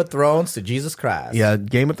 Game of Thrones to Jesus Christ. Yeah,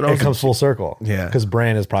 Game of Thrones. It comes full circle. Yeah. Because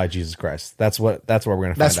Bran is probably Jesus Christ. That's where we're gonna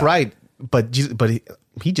find That's out. right. But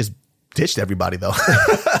he just ditched everybody though.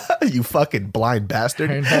 You fucking blind bastard.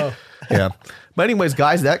 I know. Yeah. But anyways,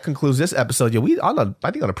 guys, that concludes this episode. Yeah,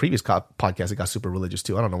 I think on a previous podcast it got super religious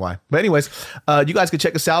too. I don't know why. But anyways, you guys can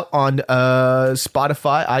check us out on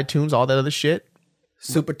Spotify, iTunes, all that other shit.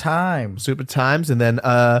 Super times. Super Times. And then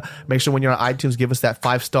make sure when you're on iTunes, give us that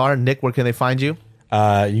 5-star. Nick, where can they find you?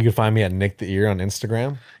 You can find me at Nick the Ear on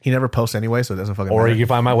Instagram. He never posts anyway, so it doesn't fucking Or matter. you can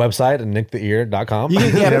find my website at nicktheear.com. You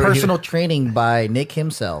can get personal training by Nick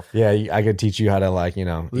himself. Yeah, I could teach you how to eat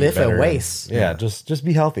Lift better and waist. Yeah, just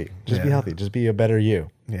be healthy. Just be healthy. Just be a better you.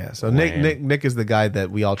 Yeah, so Nick is the guy that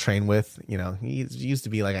we all train with. He used to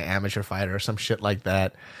be like an amateur fighter or some shit like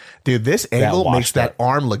that. Dude, this angle washed makes that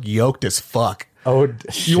arm look yoked as fuck. Oh, You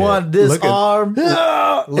shit. want this Look at- arm?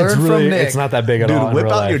 Learn It's from really, Nick. it's not that big at Dude, all. in whip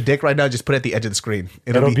real out your life. dick right now. Just put it at the edge of the screen.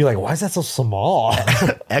 It'll be like, why is that so small?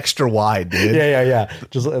 extra wide, dude. yeah.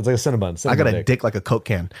 Just it's like a Cinnabon. I got a dick like a Coke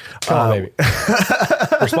can. Come on, baby.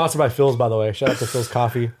 We're sponsored by Phil's, by the way. Shout out to Phil's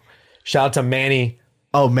Coffee. Shout out to Manny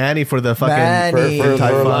Oh, Manny for the fucking Manny. for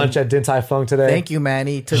Tai Fung. lunch at Din Tai Fung today. Thank you,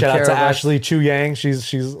 Manny. Took Shout care out to of us. Ashley Chu Yang.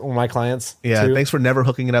 She's one of my clients. Yeah, too. thanks for never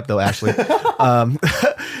hooking it up though, Ashley.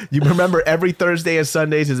 You remember every Thursday and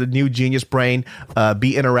Sundays is a new Genius Brain.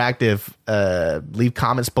 Be interactive. Leave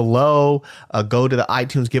comments below. Go to the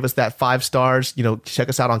iTunes. Give us that 5 stars. Check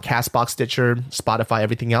us out on Castbox, Stitcher, Spotify,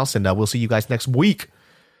 everything else, and we'll see you guys next week.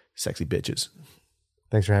 Sexy bitches.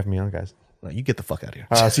 Thanks for having me on, guys. You get the fuck out of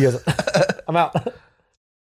here. See you guys. I'm out.